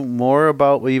you more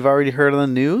about what you've already heard on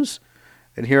the news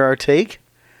and hear our take,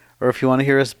 or if you want to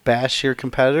hear us bash your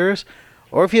competitors,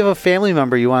 or if you have a family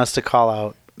member you want us to call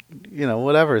out,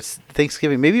 whatever. It's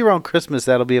Thanksgiving. Maybe around Christmas,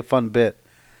 that'll be a fun bit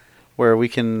where we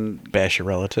can, Bash your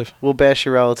relative. we'll bash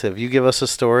your relative. You give us a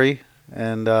story,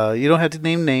 and you don't have to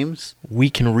name names. We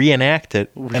can reenact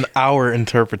it in our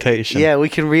interpretation. Yeah, we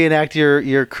can reenact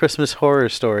your Christmas horror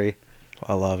story.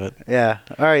 I love it. Yeah.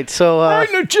 All right. So,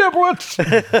 the giblets.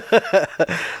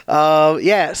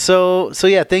 yeah. So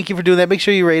yeah. Thank you for doing that. Make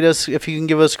sure you rate us. If you can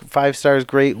give us 5 stars,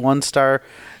 great. 1 star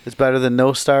is better than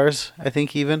no stars. I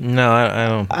think even. No, I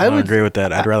don't. I I don't would- agree with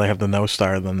that. I'd rather have the no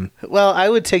star than. Well, I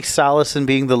would take solace in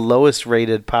being the lowest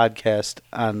rated podcast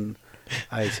on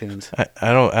iTunes.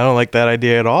 I don't like that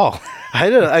idea at all.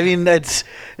 I mean, it's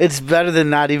better than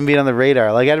not even being on the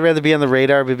radar. Like, I'd rather be on the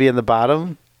radar but be on the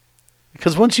bottom.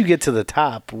 Because once you get to the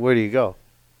top, where do you go?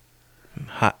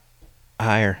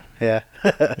 Higher. Yeah.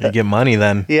 You get money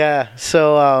then. Yeah.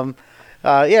 So,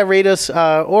 rate us,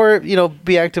 or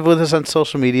be active with us on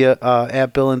social media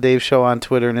at Bill and Dave Show on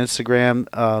Twitter and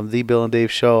Instagram, the Bill and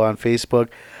Dave Show on Facebook,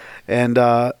 and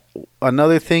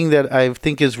another thing that I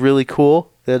think is really cool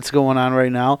that's going on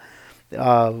right now.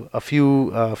 A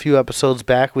few episodes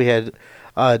back, we had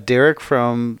Derek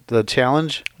from the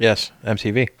Challenge. Yes,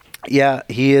 MTV. Yeah,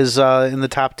 he is in the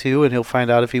top 2, and he'll find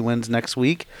out if he wins next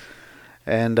week.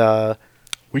 And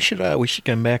We should get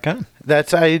him back on.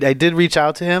 I did reach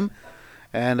out to him,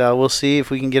 and we'll see if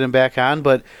we can get him back on.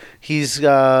 But he's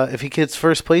if he gets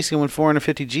first place, he can win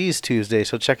 450 G's Tuesday.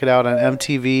 So check it out on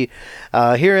MTV.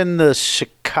 Here in the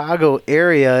Chicago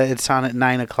area, it's on at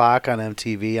 9 o'clock on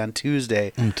MTV on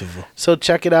Tuesday. So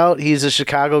check it out. He's a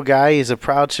Chicago guy. He's a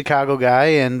proud Chicago guy,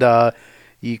 and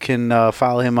you can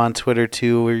follow him on Twitter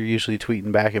too. We're usually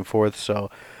tweeting back and forth.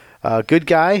 So good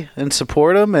guy, and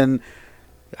support him and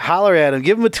holler at him.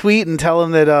 Give him a tweet and tell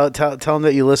him that tell him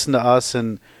that you listen to us,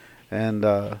 and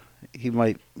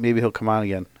maybe he'll come on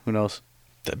again. Who knows?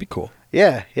 That'd be cool.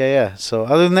 Yeah. So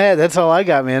other than that, that's all I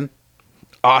got, man.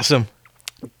 Awesome.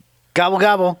 Gobble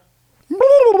gobble.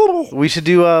 We should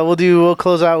do. We'll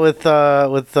close out with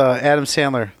Adam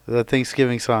Sandler, the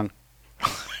Thanksgiving song.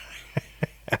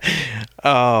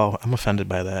 Oh, I'm offended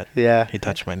by that. Yeah. He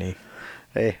touched my knee.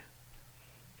 Hey,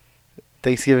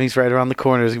 Thanksgiving's right around the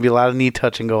corner. There's gonna be a lot of knee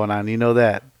touching going on. You know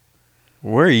that.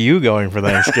 Where are you going for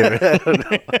Thanksgiving?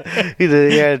 You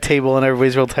had a table and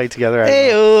everybody's real tight together.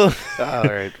 Hey, All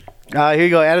right. Here you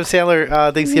go, Adam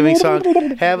Sandler, Thanksgiving song.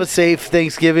 Have a safe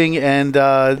Thanksgiving, and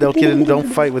don't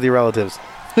fight with your relatives.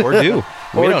 or do.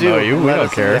 We don't know you. We Let don't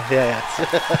us- care. Yeah.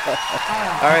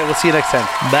 All right, we'll see you next time.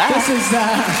 Bye.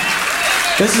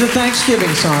 This is a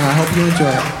Thanksgiving song. I hope you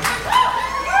enjoy it.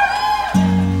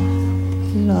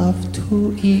 Love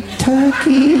to eat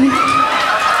turkey.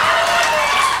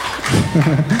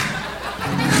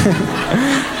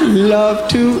 Love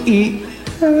to eat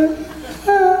turkey.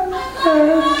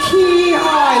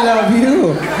 I love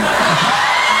you.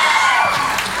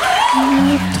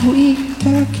 Love to eat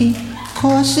turkey,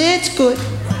 'cause it's good.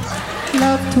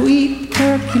 Love to eat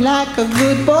turkey like a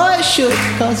good boy should,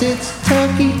 'cause it's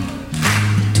turkey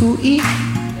to eat.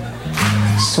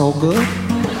 So good.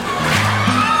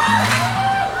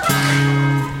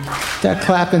 That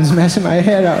clapping's messing my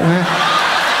head up, man.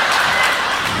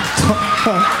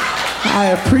 I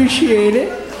appreciate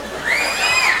it.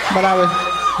 But I was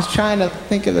trying to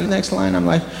think of the next line. I'm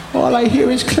like, all I hear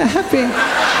is clapping.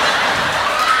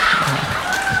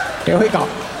 Here we go.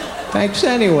 Thanks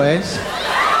anyways.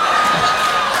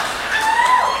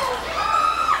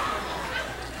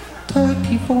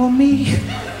 Turkey for me,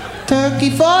 turkey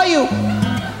for you.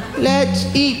 Let's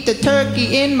eat the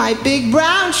turkey in my big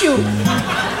brown shoe.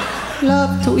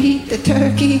 Love to eat the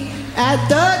turkey at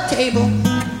the table.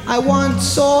 I once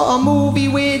saw a movie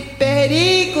with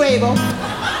Betty Grable.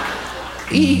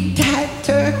 Eat that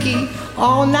turkey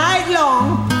all night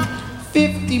long.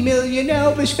 50 million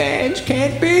Elvis fans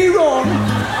can't be wrong.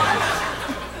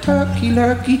 Turkey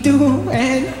lurkey do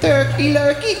and turkey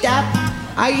lurkey dap.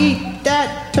 I eat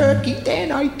that turkey,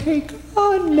 then I take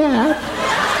a nap.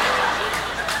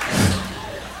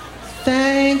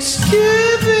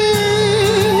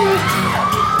 Thanksgiving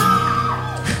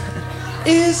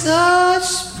is a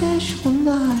special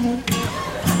night.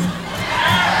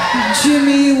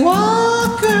 Jimmy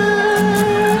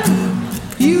Walker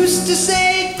used to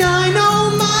say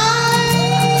dynamite.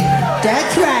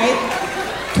 That's right.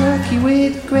 Turkey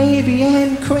with gravy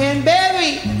and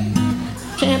cranberry.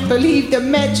 Can't believe the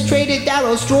Mets traded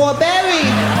Darryl Strawberry.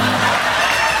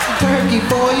 Turkey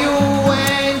for you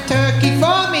and turkey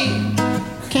for me.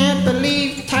 Can't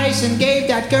believe Tyson gave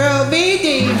that girl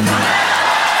VD.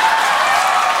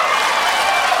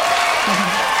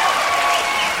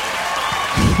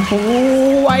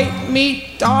 White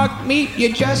meat, dark meat,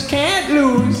 you just can't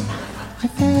lose. I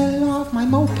fell off my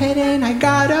moped and I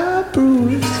got a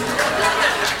bruise.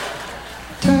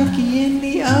 Turkey in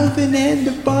the oven and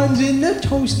the buns in the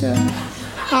toaster.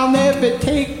 I'll never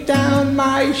take down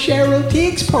my Cheryl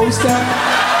Teagues poster.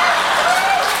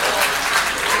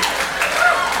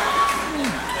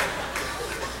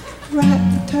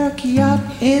 Wrap the turkey up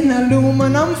in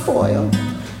aluminum foil.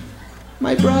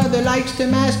 My brother likes to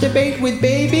masturbate with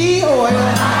baby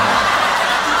oil.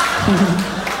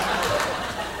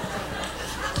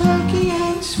 Turkey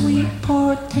and sweet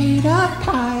potato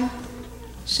pie.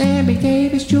 Sammy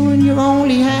Davis Jr.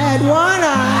 only had one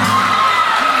eye.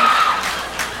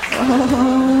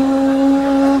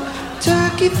 Oh,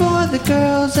 turkey for the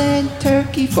girls and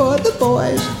turkey for the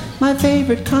boys. My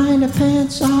favorite kind of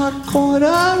pants are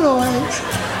corduroys.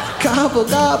 Gobble,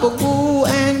 gobble, goo,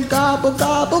 and gobble,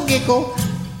 gobble, giggle.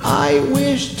 I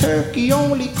wish turkey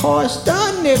only cost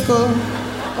a nickel.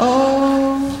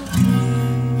 Oh,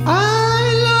 I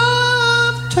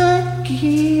love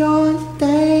turkey on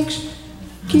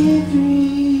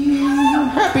Thanksgiving.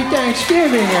 Happy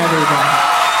Thanksgiving, everybody.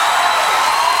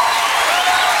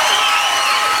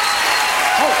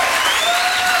 Oh,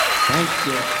 thank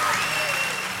you.